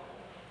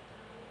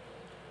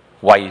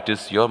 Why? It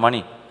is your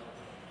money.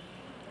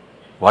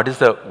 What is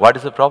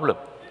the problem?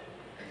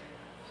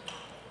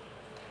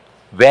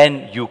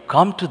 When you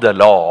come to the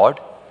Lord,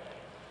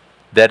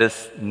 there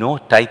is no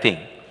tithing.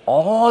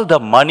 All the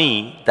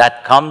money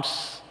that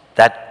comes,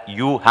 that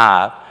you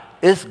have,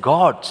 is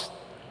God's.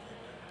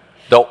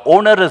 The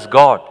owner is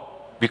God.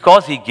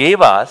 Because He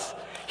gave us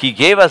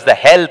the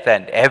health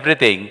and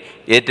everything,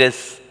 it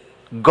is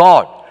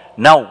God.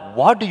 Now,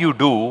 what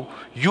do?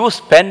 You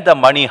spend the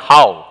money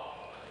how?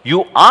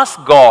 You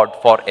ask God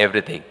for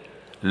everything.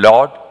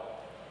 Lord,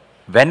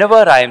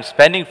 whenever I am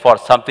spending for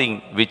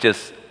something which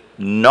is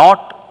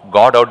not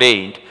God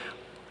ordained,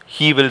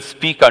 He will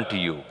speak unto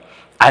you,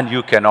 and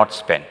you cannot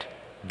spend.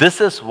 This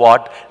is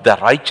what the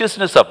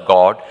righteousness of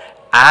God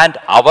and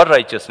our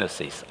righteousness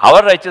says.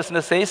 Our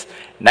righteousness says,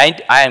 I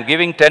am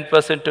giving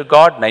 10% to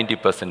God,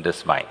 90%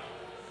 is mine.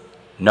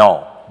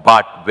 No.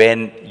 But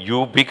when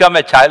you become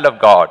a child of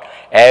God,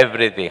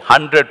 everything,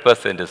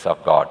 100% is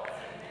of God.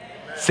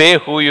 Say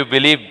who you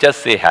believe,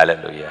 just say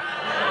hallelujah.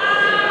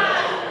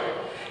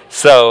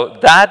 So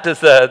that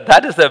is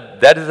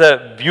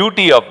a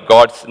beauty of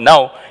God's.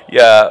 Now,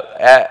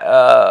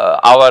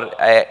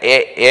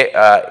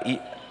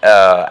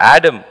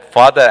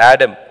 Father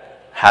Adam,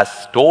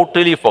 has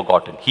totally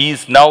forgotten. He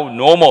is now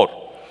no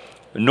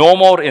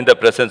more in the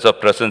presence of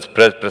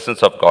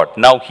God.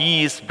 Now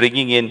he is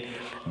bringing in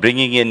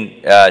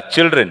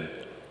children.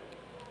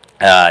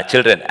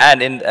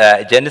 And in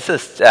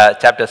Genesis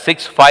chapter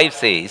 6:5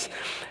 says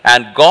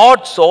And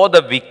God saw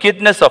the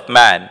wickedness of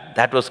man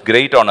that was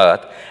great on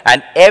earth,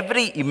 and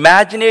every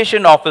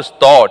imagination of his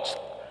thoughts,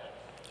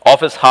 of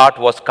his heart,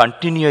 was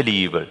continually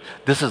evil.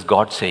 This is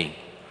God saying.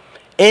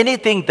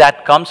 Anything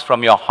that comes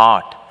from your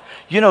heart,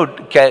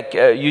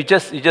 you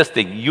just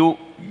think,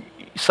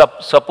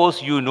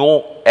 suppose you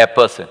know a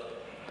person,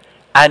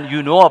 and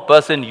you know a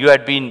person, you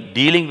had been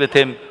dealing with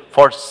him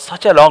for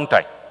such a long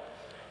time,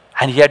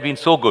 and he had been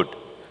so good.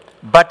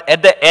 But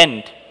at the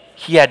end,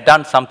 he had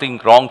done something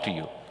wrong to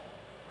you.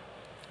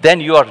 Then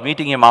you are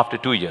meeting him after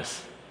 2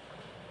 years.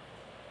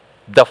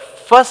 The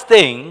first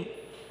thing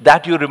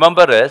that you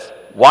remember is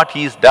what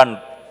he's done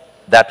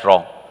that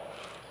wrong.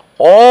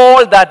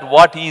 All that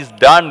what he's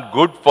done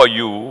good for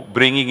you,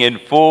 bringing in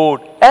food,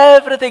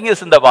 everything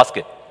is in the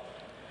basket.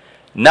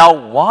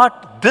 Now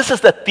this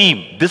is the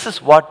theme. This is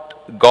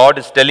what God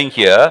is telling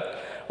here,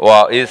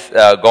 God is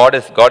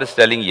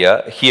telling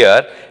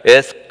here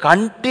is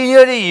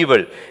continually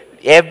evil.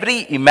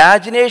 Every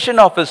imagination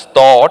of his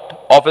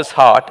thought, of his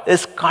heart,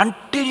 is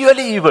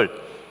continually evil.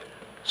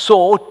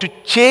 So to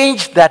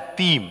change that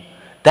theme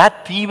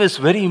is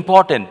very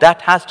important.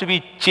 That has to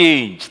be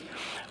changed.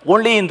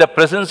 Only in the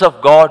presence of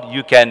God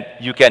you can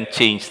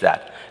change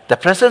that. The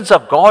presence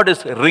of God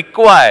is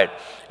required.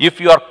 If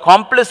you are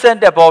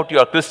complacent about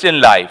your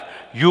Christian life,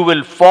 you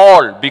will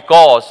fall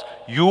because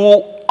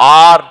you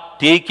are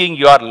taking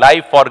your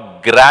life for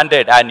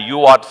granted and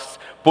you are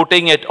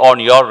putting it on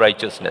your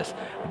righteousness.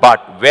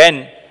 But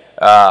when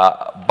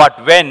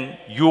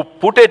you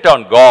put it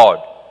on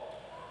God,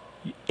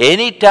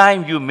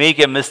 anytime you make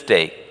a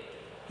mistake,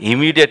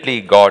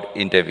 immediately God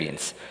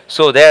intervenes.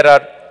 So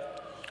there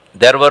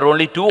were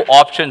only two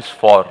options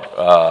for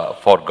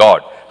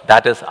God.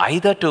 That is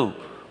either to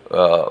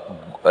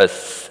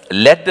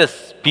let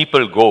this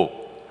people go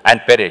and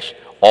perish,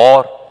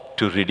 or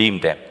to redeem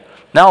them.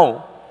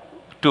 Now,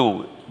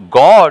 to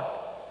God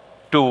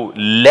to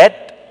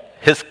let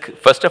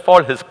first of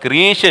all his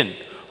creation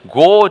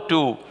go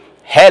to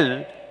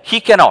hell, he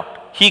cannot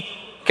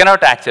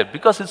accept,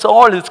 because it's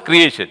all his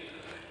creation.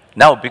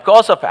 Now,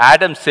 because of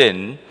Adam's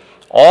sin,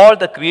 all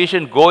the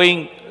creation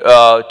going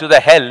to the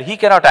hell, he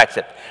cannot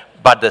accept.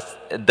 But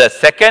the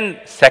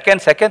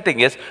second thing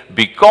is,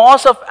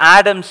 because of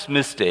Adam's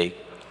mistake,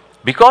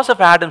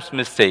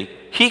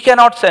 he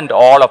cannot send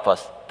all of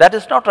us. That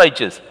is not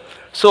righteous.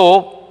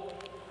 So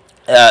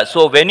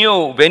when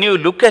you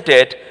look at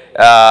it,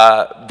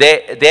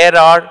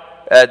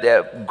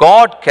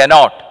 God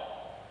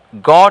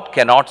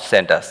cannot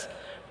send us,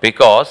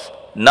 because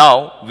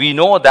now we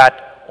know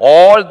that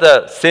all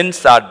the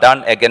sins are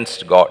done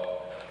against God.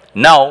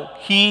 Now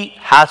he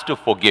has to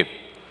forgive.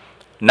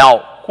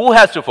 Now who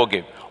has to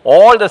forgive?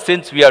 All the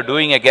sins we are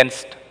doing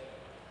against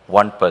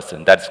one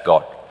person, that's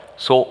God.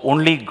 So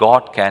only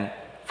God can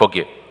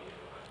forgive.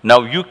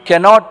 Now you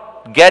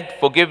cannot get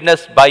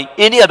forgiveness by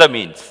any other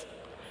means.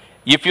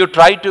 If you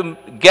try to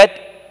get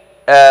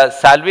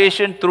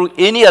salvation through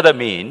any other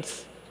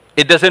means,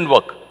 it doesn't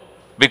work,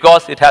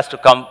 because it has to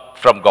come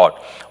from God.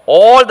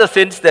 All the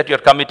sins that you're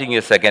committing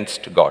is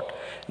against God.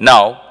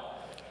 Now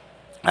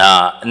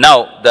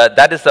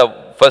that is the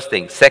first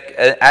thing.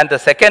 And the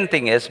second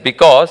thing is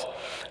because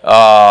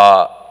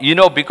our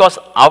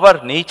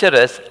nature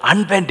is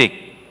unbending.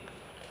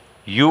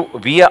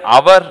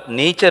 Our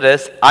nature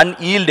is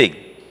unyielding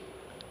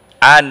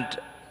and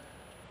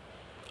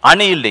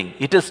unyielding.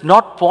 It is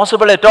not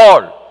possible at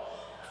all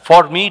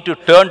for me to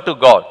turn to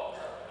God.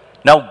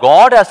 Now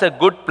God has a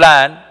good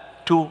plan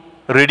to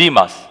redeem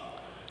us.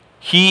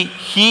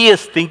 He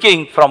is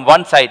thinking from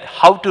one side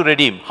how to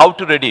redeem.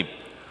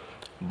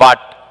 But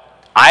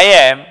I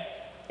am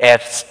a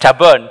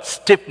stubborn,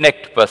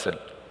 stiff-necked person.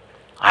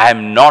 I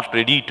am not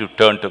ready to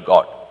turn to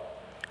God,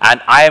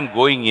 and I am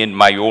going in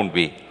my own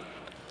way.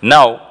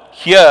 Now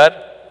here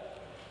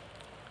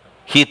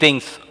he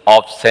thinks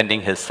of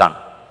sending his son.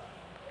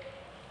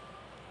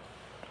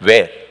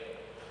 Where?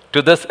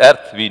 To this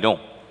earth, we know.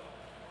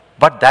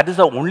 But that is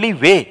the only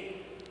way.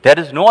 There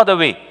is no other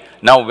way.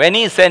 Now when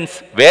he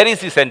sends, where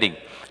is he sending?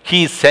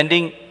 He is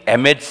sending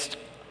amidst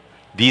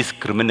these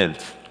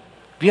criminals.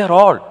 We are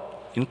all,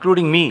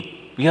 including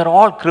me, we are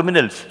all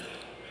criminals.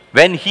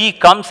 When he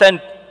comes and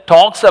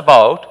talks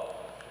about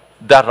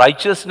the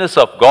righteousness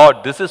of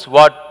God, this is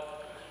what,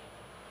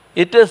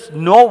 it is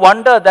no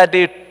wonder that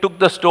they took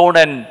the stone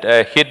and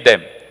hit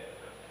them.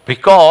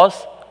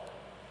 Because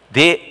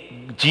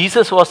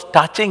Jesus was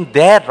touching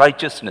their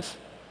righteousness.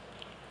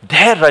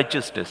 Their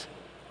righteousness.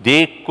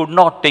 They could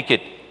not take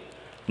it.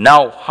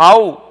 Now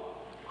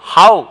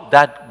how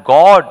that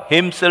God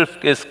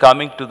himself is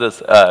coming to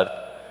this earth,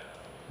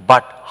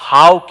 but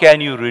how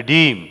can you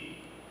redeem?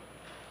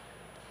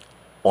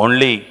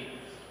 Only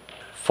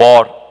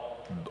for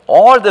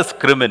all these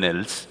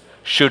criminals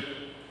should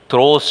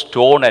throw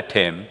stone at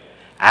him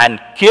and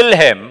kill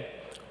him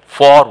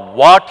for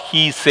what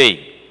he is saying.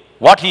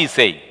 What he is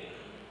saying?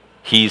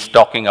 He is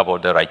talking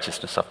about the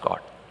righteousness of God.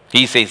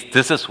 He says,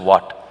 this is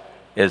what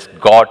is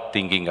God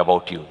thinking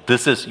about you.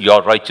 This is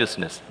your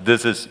righteousness.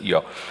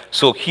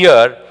 So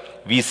here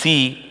we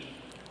see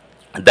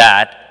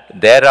that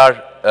there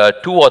are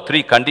two or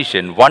three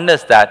conditions. One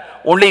is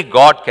that only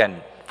God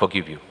can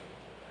forgive you.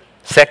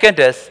 Second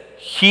is,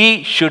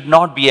 he should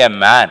not be a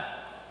man.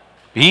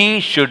 He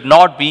should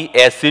not be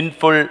a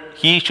sinful,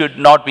 he should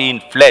not be in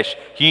flesh.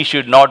 He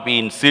should not be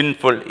in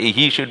sinful,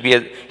 he should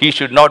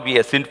not be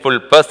a sinful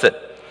person.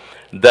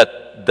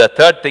 The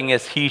third thing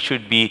is he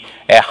should be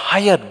a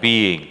higher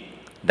being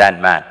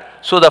than man.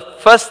 So the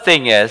first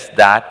thing is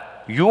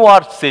that you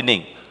are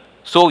sinning.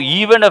 So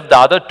even if the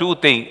other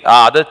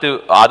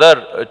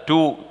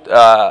two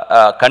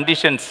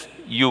conditions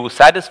you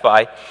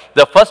satisfy,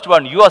 the first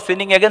one, you are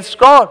sinning against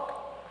God.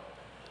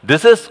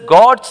 This is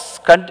God's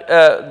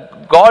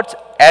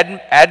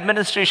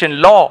administration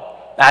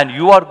law, and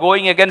you are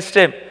going against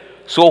Him.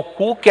 So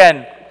who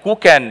can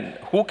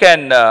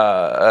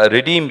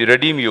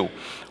redeem you?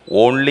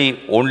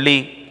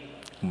 Only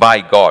by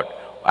God,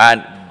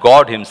 and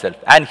God Himself,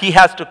 and He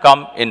has to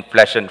come in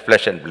flesh and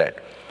blood.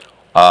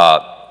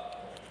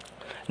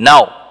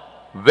 Now,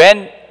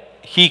 when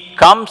He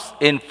comes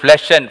in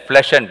flesh and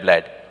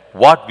blood,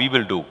 what we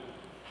will do?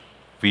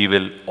 We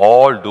will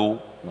all do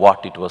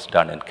what it was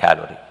done in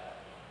Calvary.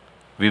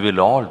 We will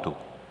all do.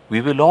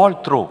 We will all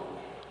throw.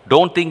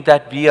 Don't think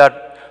that we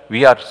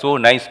are so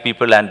nice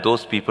people and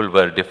those people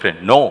were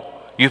different. No.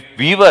 If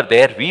we were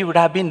there, we would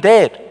have been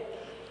there,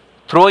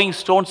 throwing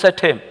stones at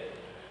Him.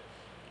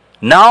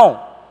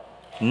 Now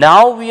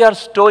we are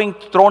throwing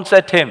stones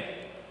at Him.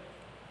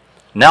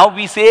 Now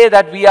we say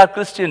that we are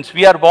Christians,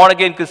 we are born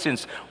again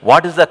Christians.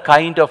 What is the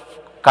kind of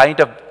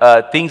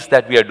things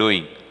that we are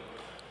doing?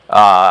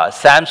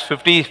 Psalms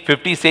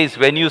 50 says,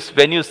 when you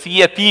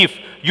see a thief,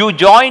 you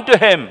join to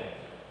him.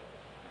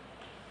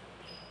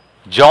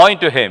 Join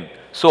to him.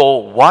 So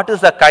what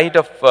is the kind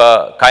of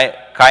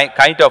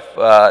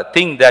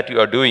thing that you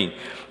are doing?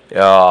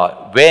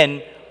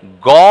 When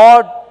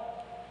God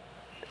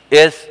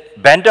is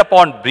bent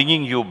upon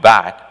bringing you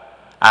back,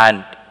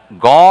 and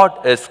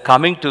God is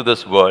coming to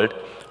this world,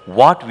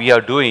 what we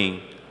are doing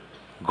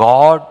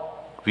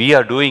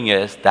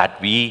is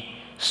that we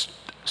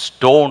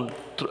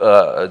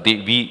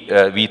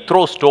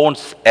throw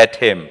stones at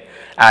Him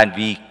and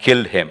we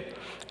kill Him.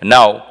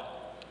 Now,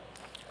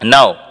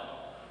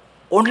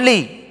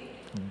 only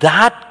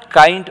that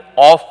kind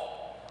of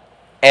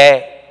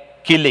a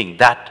killing,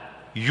 that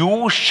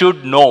you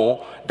should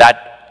know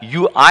that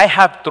I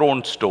have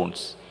thrown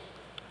stones.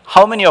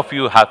 How many of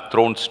you have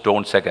thrown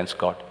stones against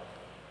God?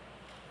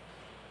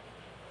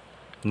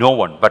 No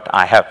one, but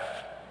I have.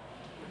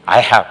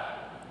 I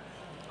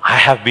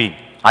have been.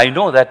 I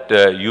know that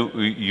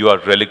you are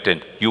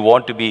reluctant. You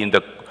want to be in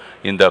the.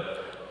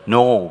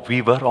 No,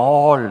 we were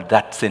all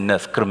that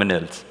sinners,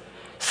 criminals.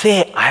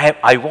 Say,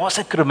 I was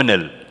a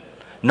criminal.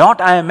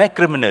 Not I am a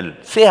criminal.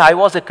 Say, I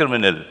was a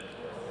criminal.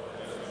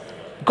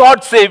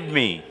 God saved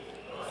me.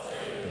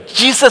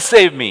 Jesus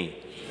saved me.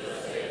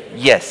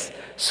 Yes.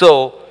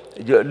 So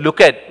look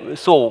at,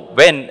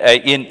 when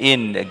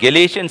in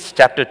Galatians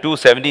chapter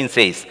 2:17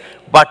 says,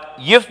 but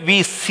if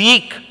we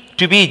seek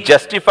to be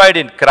justified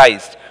in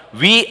Christ,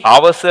 we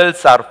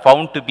ourselves are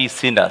found to be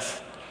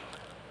sinners.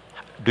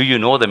 Do you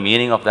know the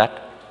meaning of that?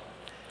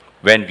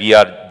 When we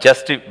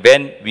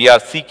are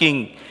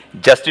seeking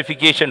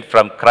justification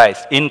from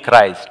Christ, in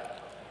Christ,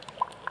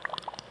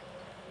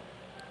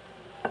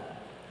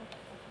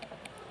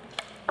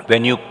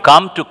 when you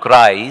come to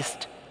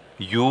Christ,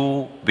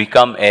 you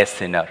become a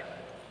sinner.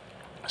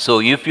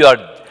 So if you are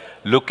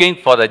looking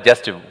for the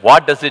justice,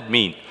 what does it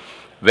mean?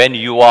 When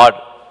you want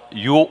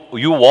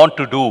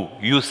to do,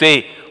 you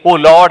say, oh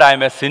Lord, I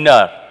am a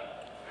sinner.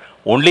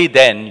 Only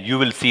then you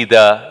will see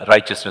the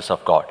righteousness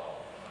of God.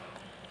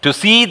 To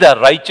see the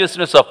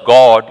righteousness of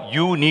God,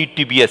 you need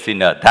to be a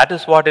sinner. That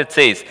is what it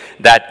says,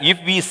 that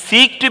if we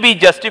seek to be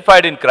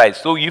justified in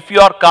Christ, so if you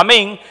are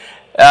coming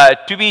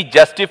to be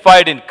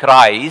justified in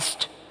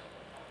Christ,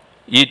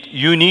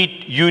 you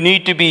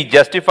need to be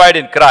justified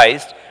in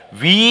Christ,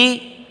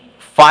 we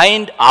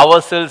find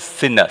ourselves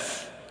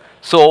sinners.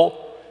 So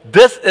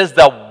this is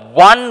the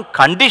one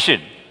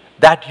condition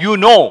that you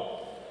know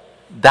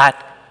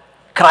that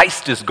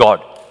Christ is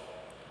God.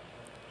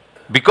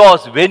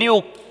 Because when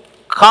you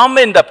come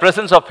in the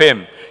presence of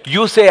Him,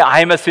 you say, I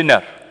am a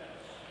sinner.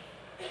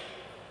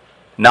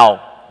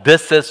 Now,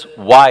 this is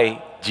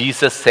why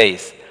Jesus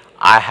says,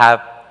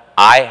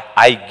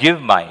 I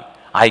give my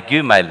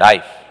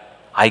life.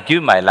 I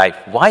give my life.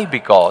 Why?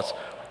 Because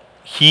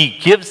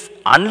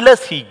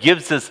unless He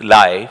gives His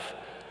life,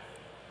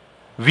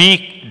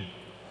 we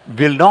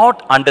will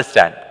not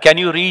understand. Can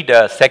you read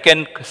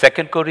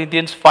 2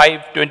 Corinthians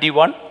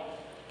 5:21?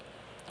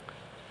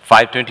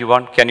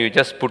 5:21. Can you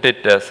just put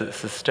it,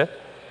 sister?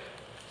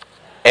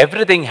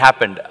 Everything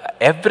happened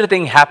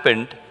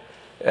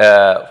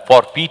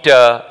for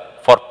Peter,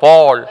 for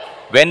Paul,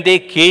 when they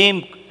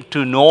came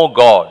to know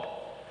God.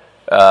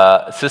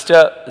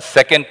 Sister,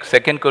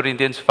 2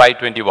 Corinthians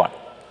 5:21.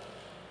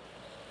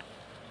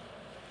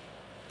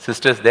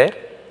 Sisters there?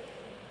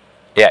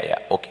 Yeah,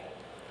 okay.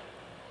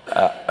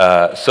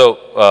 So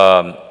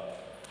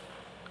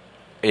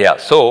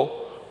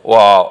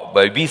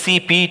but we see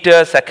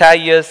Peter,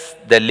 Zacharias,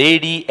 the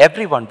lady,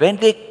 everyone. When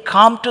they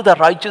come to the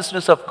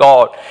righteousness of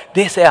God,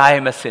 they say, "I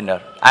am a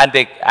sinner," and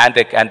they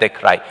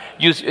cry.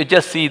 You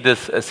just see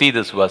this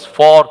verse.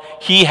 For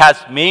he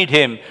has made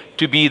him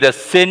to be the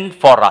sin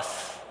for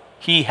us.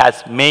 He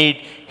has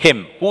made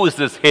him. Who is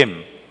this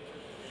him?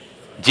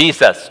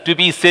 Jesus. To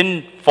be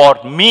sin for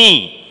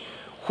me,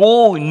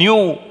 who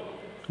knew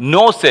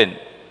no sin.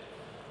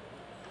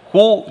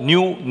 Who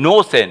knew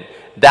no sin,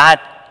 that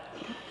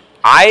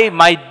I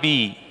might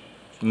be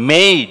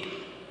made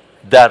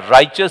the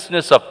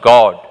righteousness of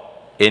God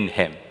in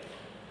him.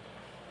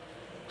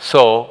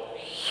 So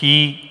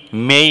he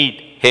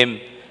made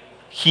him,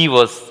 he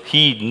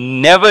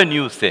never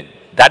knew sin.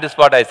 That is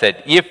what I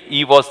said. If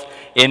he was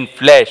in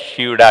flesh,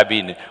 he would have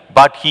been.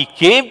 But he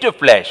came to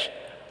flesh,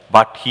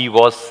 but he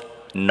was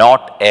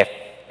not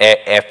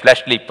a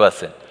fleshly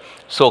person.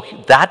 So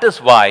that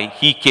is why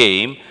he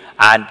came,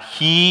 and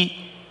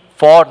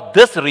for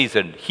this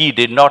reason, he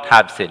did not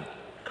have sin.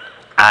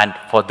 And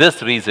for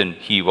this reason,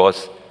 he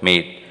was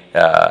made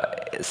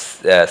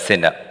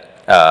sinner,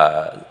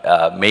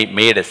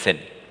 made a sin.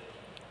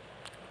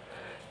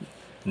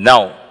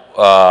 Now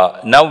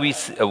we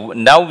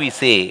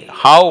say,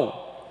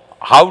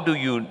 how do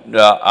you?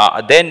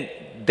 Then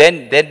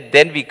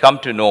we come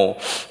to know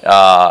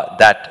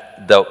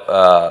that the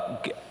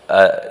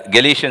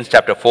Galatians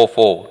chapter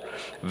 4:4.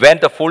 When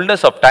the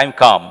fullness of time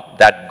come,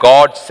 that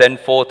God sent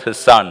forth his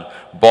Son,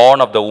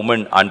 born of the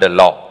woman under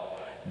law,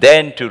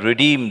 then to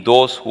redeem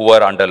those who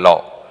were under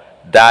law,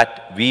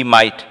 that we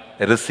might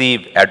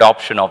receive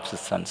adoption of his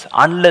sons.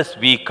 Unless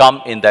we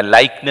come in the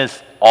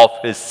likeness of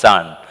his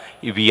Son,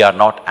 we are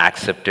not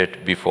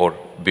accepted before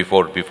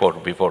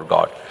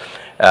God.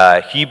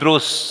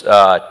 Hebrews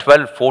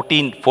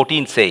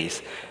 12:14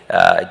 says,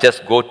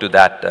 just go to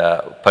that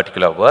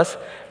particular verse.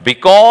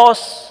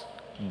 Because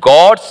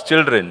God's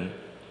children,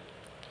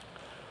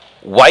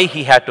 why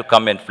he had to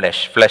come in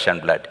flesh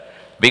and blood?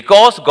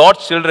 Because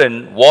God's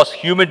children was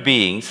human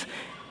beings.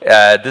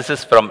 This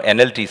is from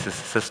NLT,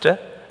 sister.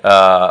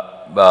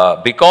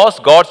 Because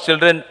God's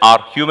children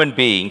are human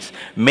beings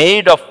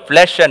made of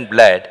flesh and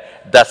blood,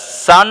 the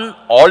Son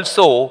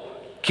also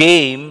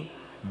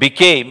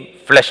became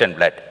flesh and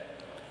blood.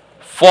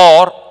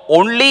 For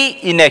only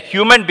in a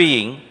human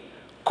being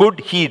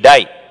could he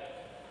die,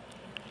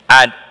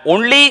 and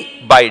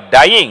only by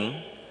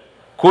dying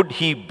could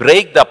he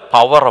break the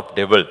power of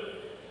devil,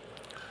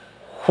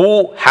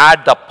 who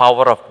had the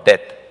power of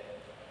death.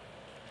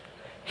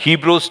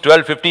 Hebrews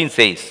 12:15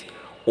 says,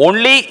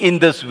 only in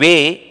this way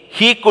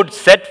he could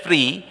set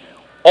free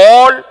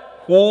all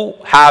who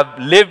have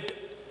lived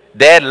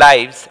their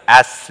lives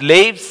as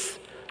slaves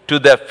to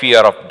the fear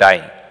of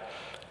dying.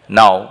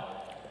 Now,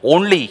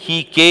 only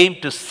he came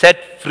to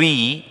set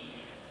free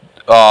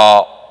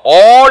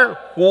all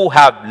who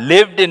have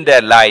lived in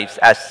their lives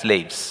as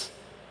slaves.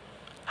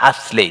 As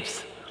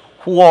slaves.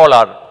 Who all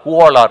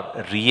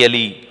are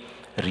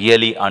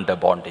really under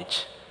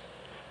bondage?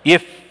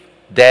 If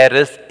there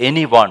is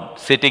anyone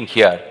sitting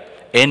here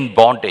in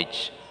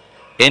bondage,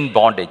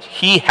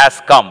 he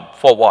has come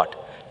for what?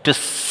 To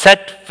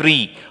set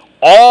free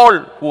all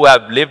who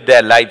have lived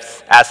their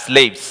lives as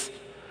slaves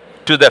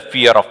to the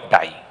fear of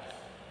dying.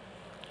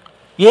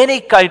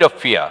 Any kind of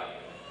fear.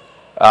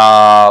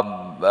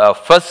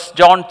 1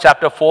 John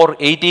chapter 4,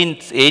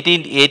 18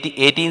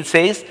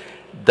 says,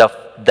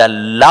 the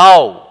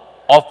love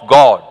of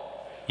God.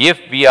 If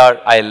we are,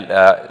 I'll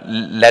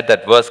let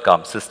that verse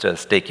come, sister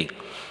is taking.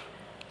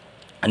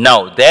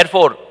 Now,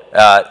 therefore,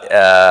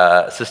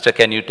 sister,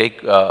 can you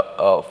take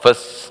 1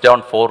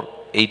 John 4,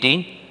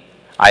 18?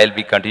 I'll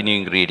be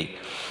continuing reading.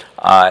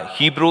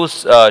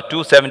 Hebrews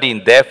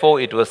 2:17, therefore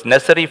it was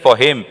necessary for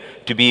him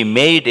to be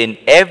made in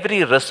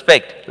every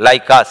respect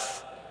like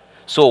us.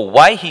 So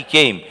why he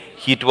came?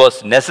 It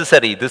was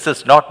necessary. This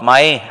is not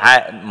my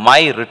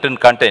written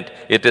content.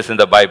 It is in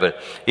the Bible.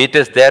 It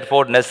is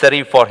therefore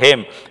necessary for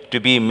him to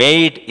be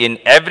made in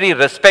every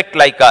respect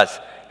like us,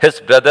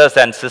 his brothers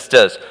and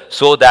sisters,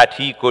 so that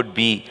he could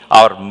be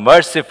our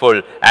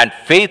merciful and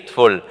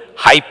faithful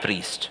high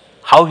priest.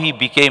 How he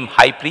became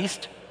high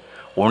priest?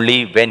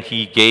 Only when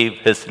he gave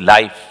his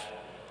life.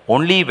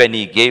 Only when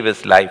he gave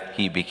his life,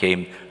 he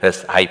became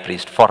his high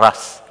priest for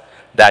us.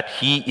 That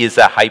he is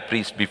a high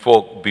priest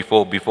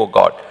before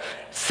God.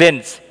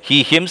 Since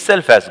he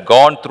himself has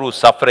gone through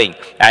suffering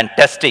and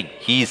testing,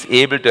 he is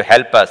able to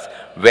help us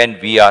when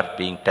we are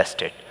being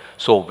tested.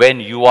 So when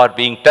you are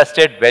being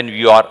tested, when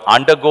you are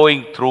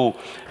undergoing through,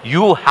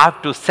 you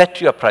have to set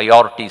your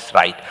priorities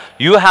right.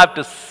 You have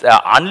to,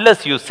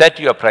 unless you set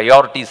your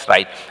priorities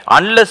right,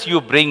 unless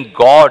you bring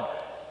God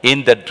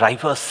in the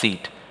driver's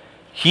seat,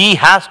 he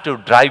has to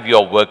drive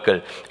your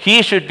vehicle.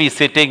 He should be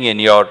sitting in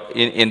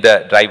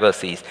the driver's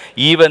seat.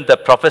 Even the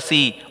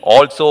prophecy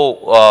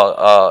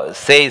also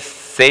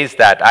says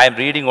that. I am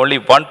reading only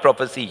one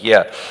prophecy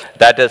here.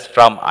 That is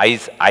from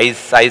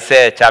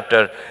Isaiah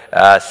chapter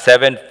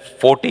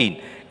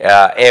 7:14.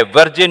 A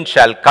virgin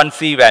shall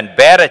conceive and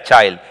bear a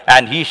child,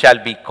 and he shall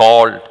be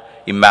called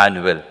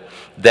Emmanuel.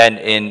 Then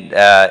in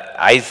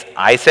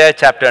Isaiah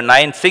chapter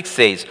 9:6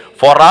 says,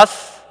 For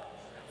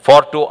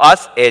to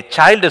us a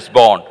child is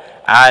born,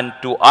 and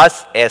to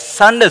us a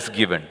son is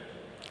given.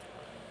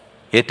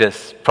 It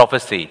is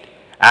prophesied.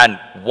 And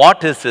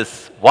what is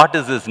his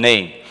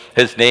name?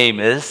 His name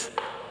is,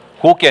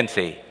 who can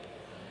say?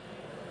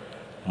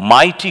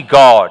 Mighty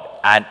God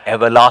and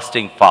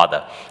everlasting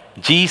Father.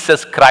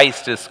 Jesus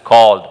Christ is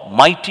called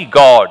Mighty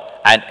God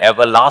and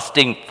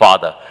everlasting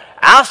Father.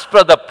 As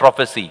per the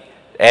prophecy,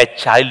 a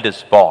child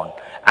is born,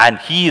 and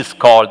he is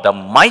called the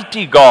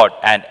Mighty God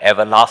and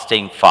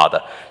everlasting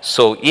Father.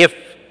 So if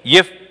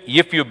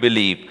you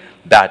believe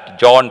that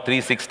John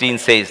 3:16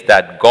 says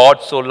that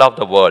God so loved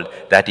the world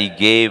that he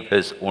gave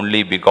his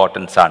only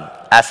begotten Son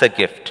as a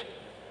gift,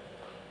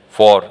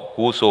 for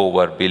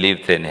whosoever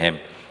believeth in him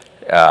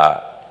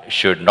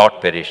should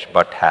not perish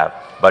but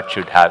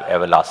should have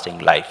everlasting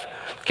life.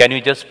 Can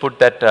you just put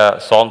that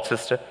song,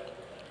 sister?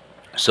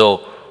 So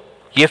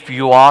if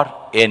you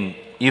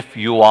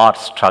are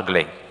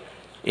struggling,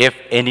 if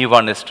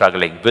anyone is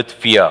struggling with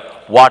fear,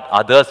 what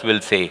others will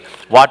say,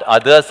 what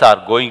others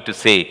are going to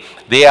say,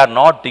 they are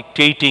not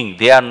dictating,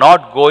 they are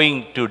not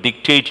going to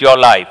dictate your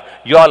life.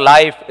 Your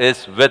life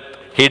is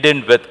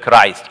hidden with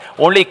Christ.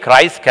 Only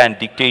Christ can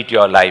dictate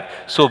your life.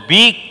 So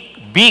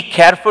be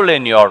careful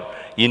in your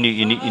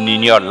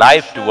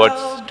life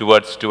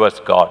towards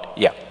God.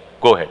 Yeah,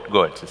 go ahead,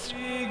 sister.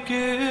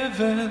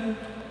 Given,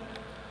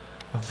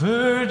 a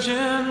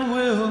virgin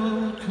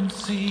will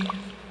conceive,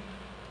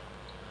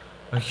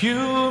 a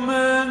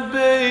human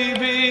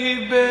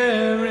baby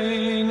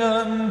bearing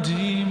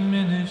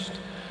undiminished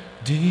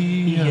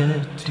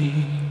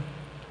deity.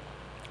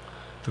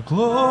 The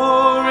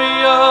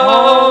glory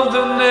of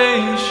the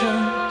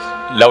nations,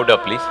 louder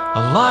please,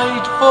 a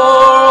light for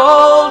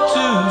all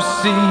to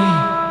see,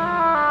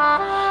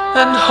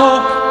 and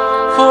hope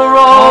for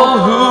all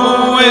who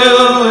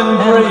will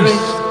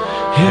embrace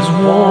his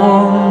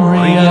warm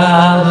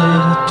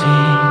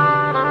reality.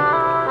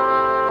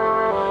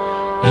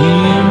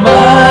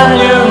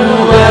 Emmanuel,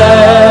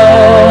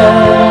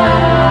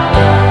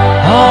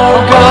 our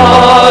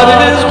God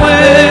is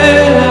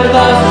with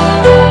us,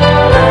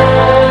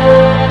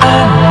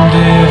 and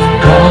if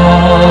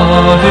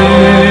God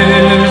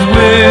is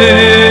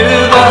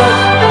with us,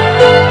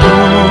 who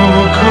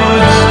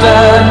could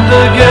stand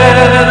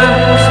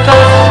against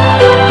us?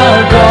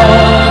 Our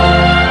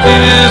God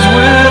is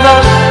with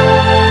us,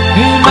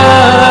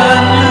 Emmanuel.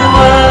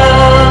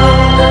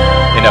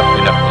 Enough,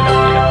 sister.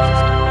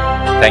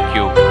 Thank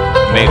you.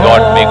 May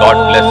God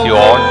bless you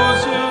all.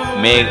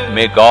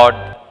 May God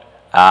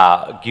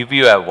give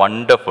you a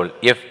wonderful,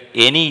 if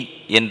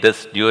any in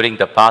this during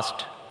the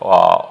past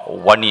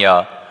 1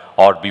 year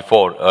or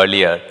before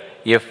earlier,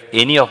 if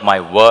any of my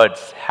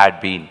words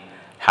had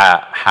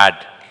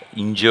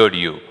injured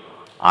you,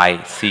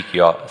 I seek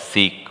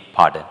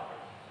pardon.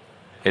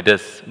 It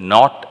is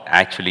not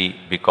actually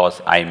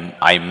because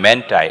I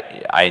meant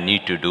I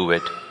need to do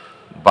it,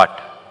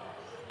 but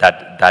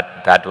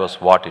that was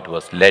what it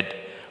was led.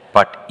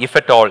 But if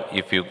at all,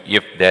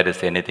 if there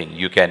is anything,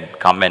 you can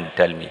come and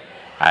tell me,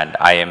 and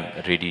I am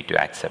ready to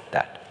accept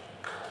that.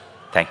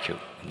 Thank you.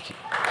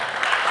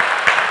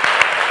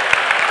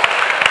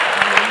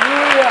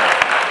 Hallelujah.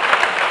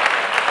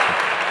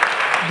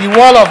 The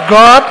wall of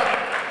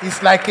God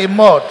is like a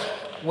mud.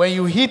 When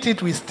you hit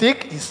it with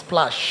stick, it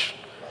splash.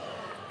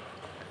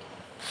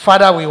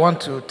 Father, we want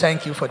to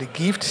thank you for the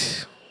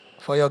gift,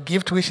 for your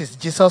gift, which is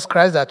Jesus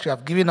Christ, that you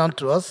have given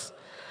unto us.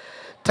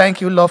 Thank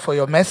you, Lord, for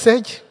your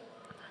message.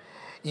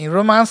 In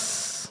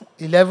Romans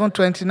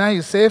 11:29,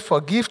 you say,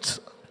 for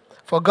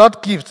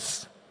God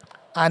gifts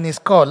and his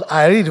call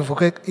are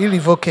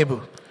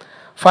irrevocable.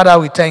 Father,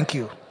 we thank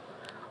you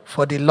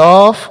for the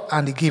love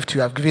and the gift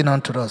you have given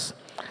unto us.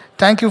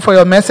 Thank you for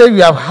your message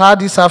we have heard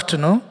this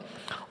afternoon.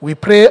 We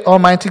pray,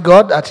 Almighty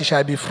God, that it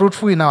shall be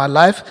fruitful in our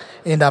life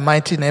in the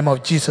mighty name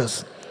of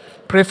Jesus.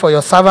 Pray for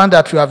your servant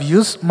that you have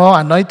used more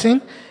anointing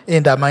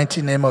in the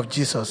mighty name of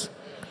Jesus.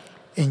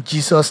 In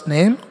Jesus'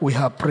 name we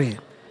have prayed.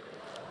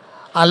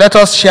 And let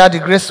us share the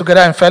grace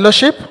together in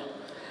fellowship.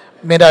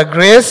 May the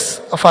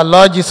grace of our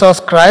Lord Jesus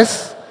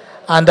Christ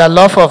and the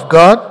love of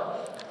God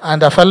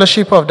and the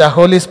fellowship of the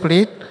Holy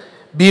Spirit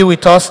be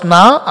with us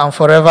now and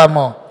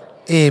forevermore.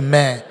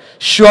 Amen.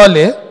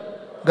 Surely,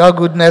 God's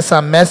goodness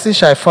and mercy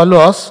shall follow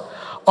us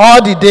all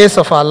the days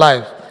of our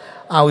life,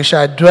 and we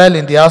shall dwell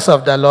in the house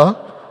of the Lord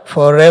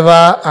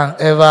forever and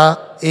ever.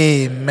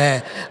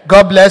 Amen.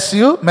 God bless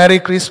you. Merry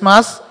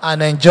Christmas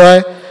and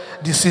enjoy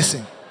the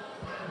season.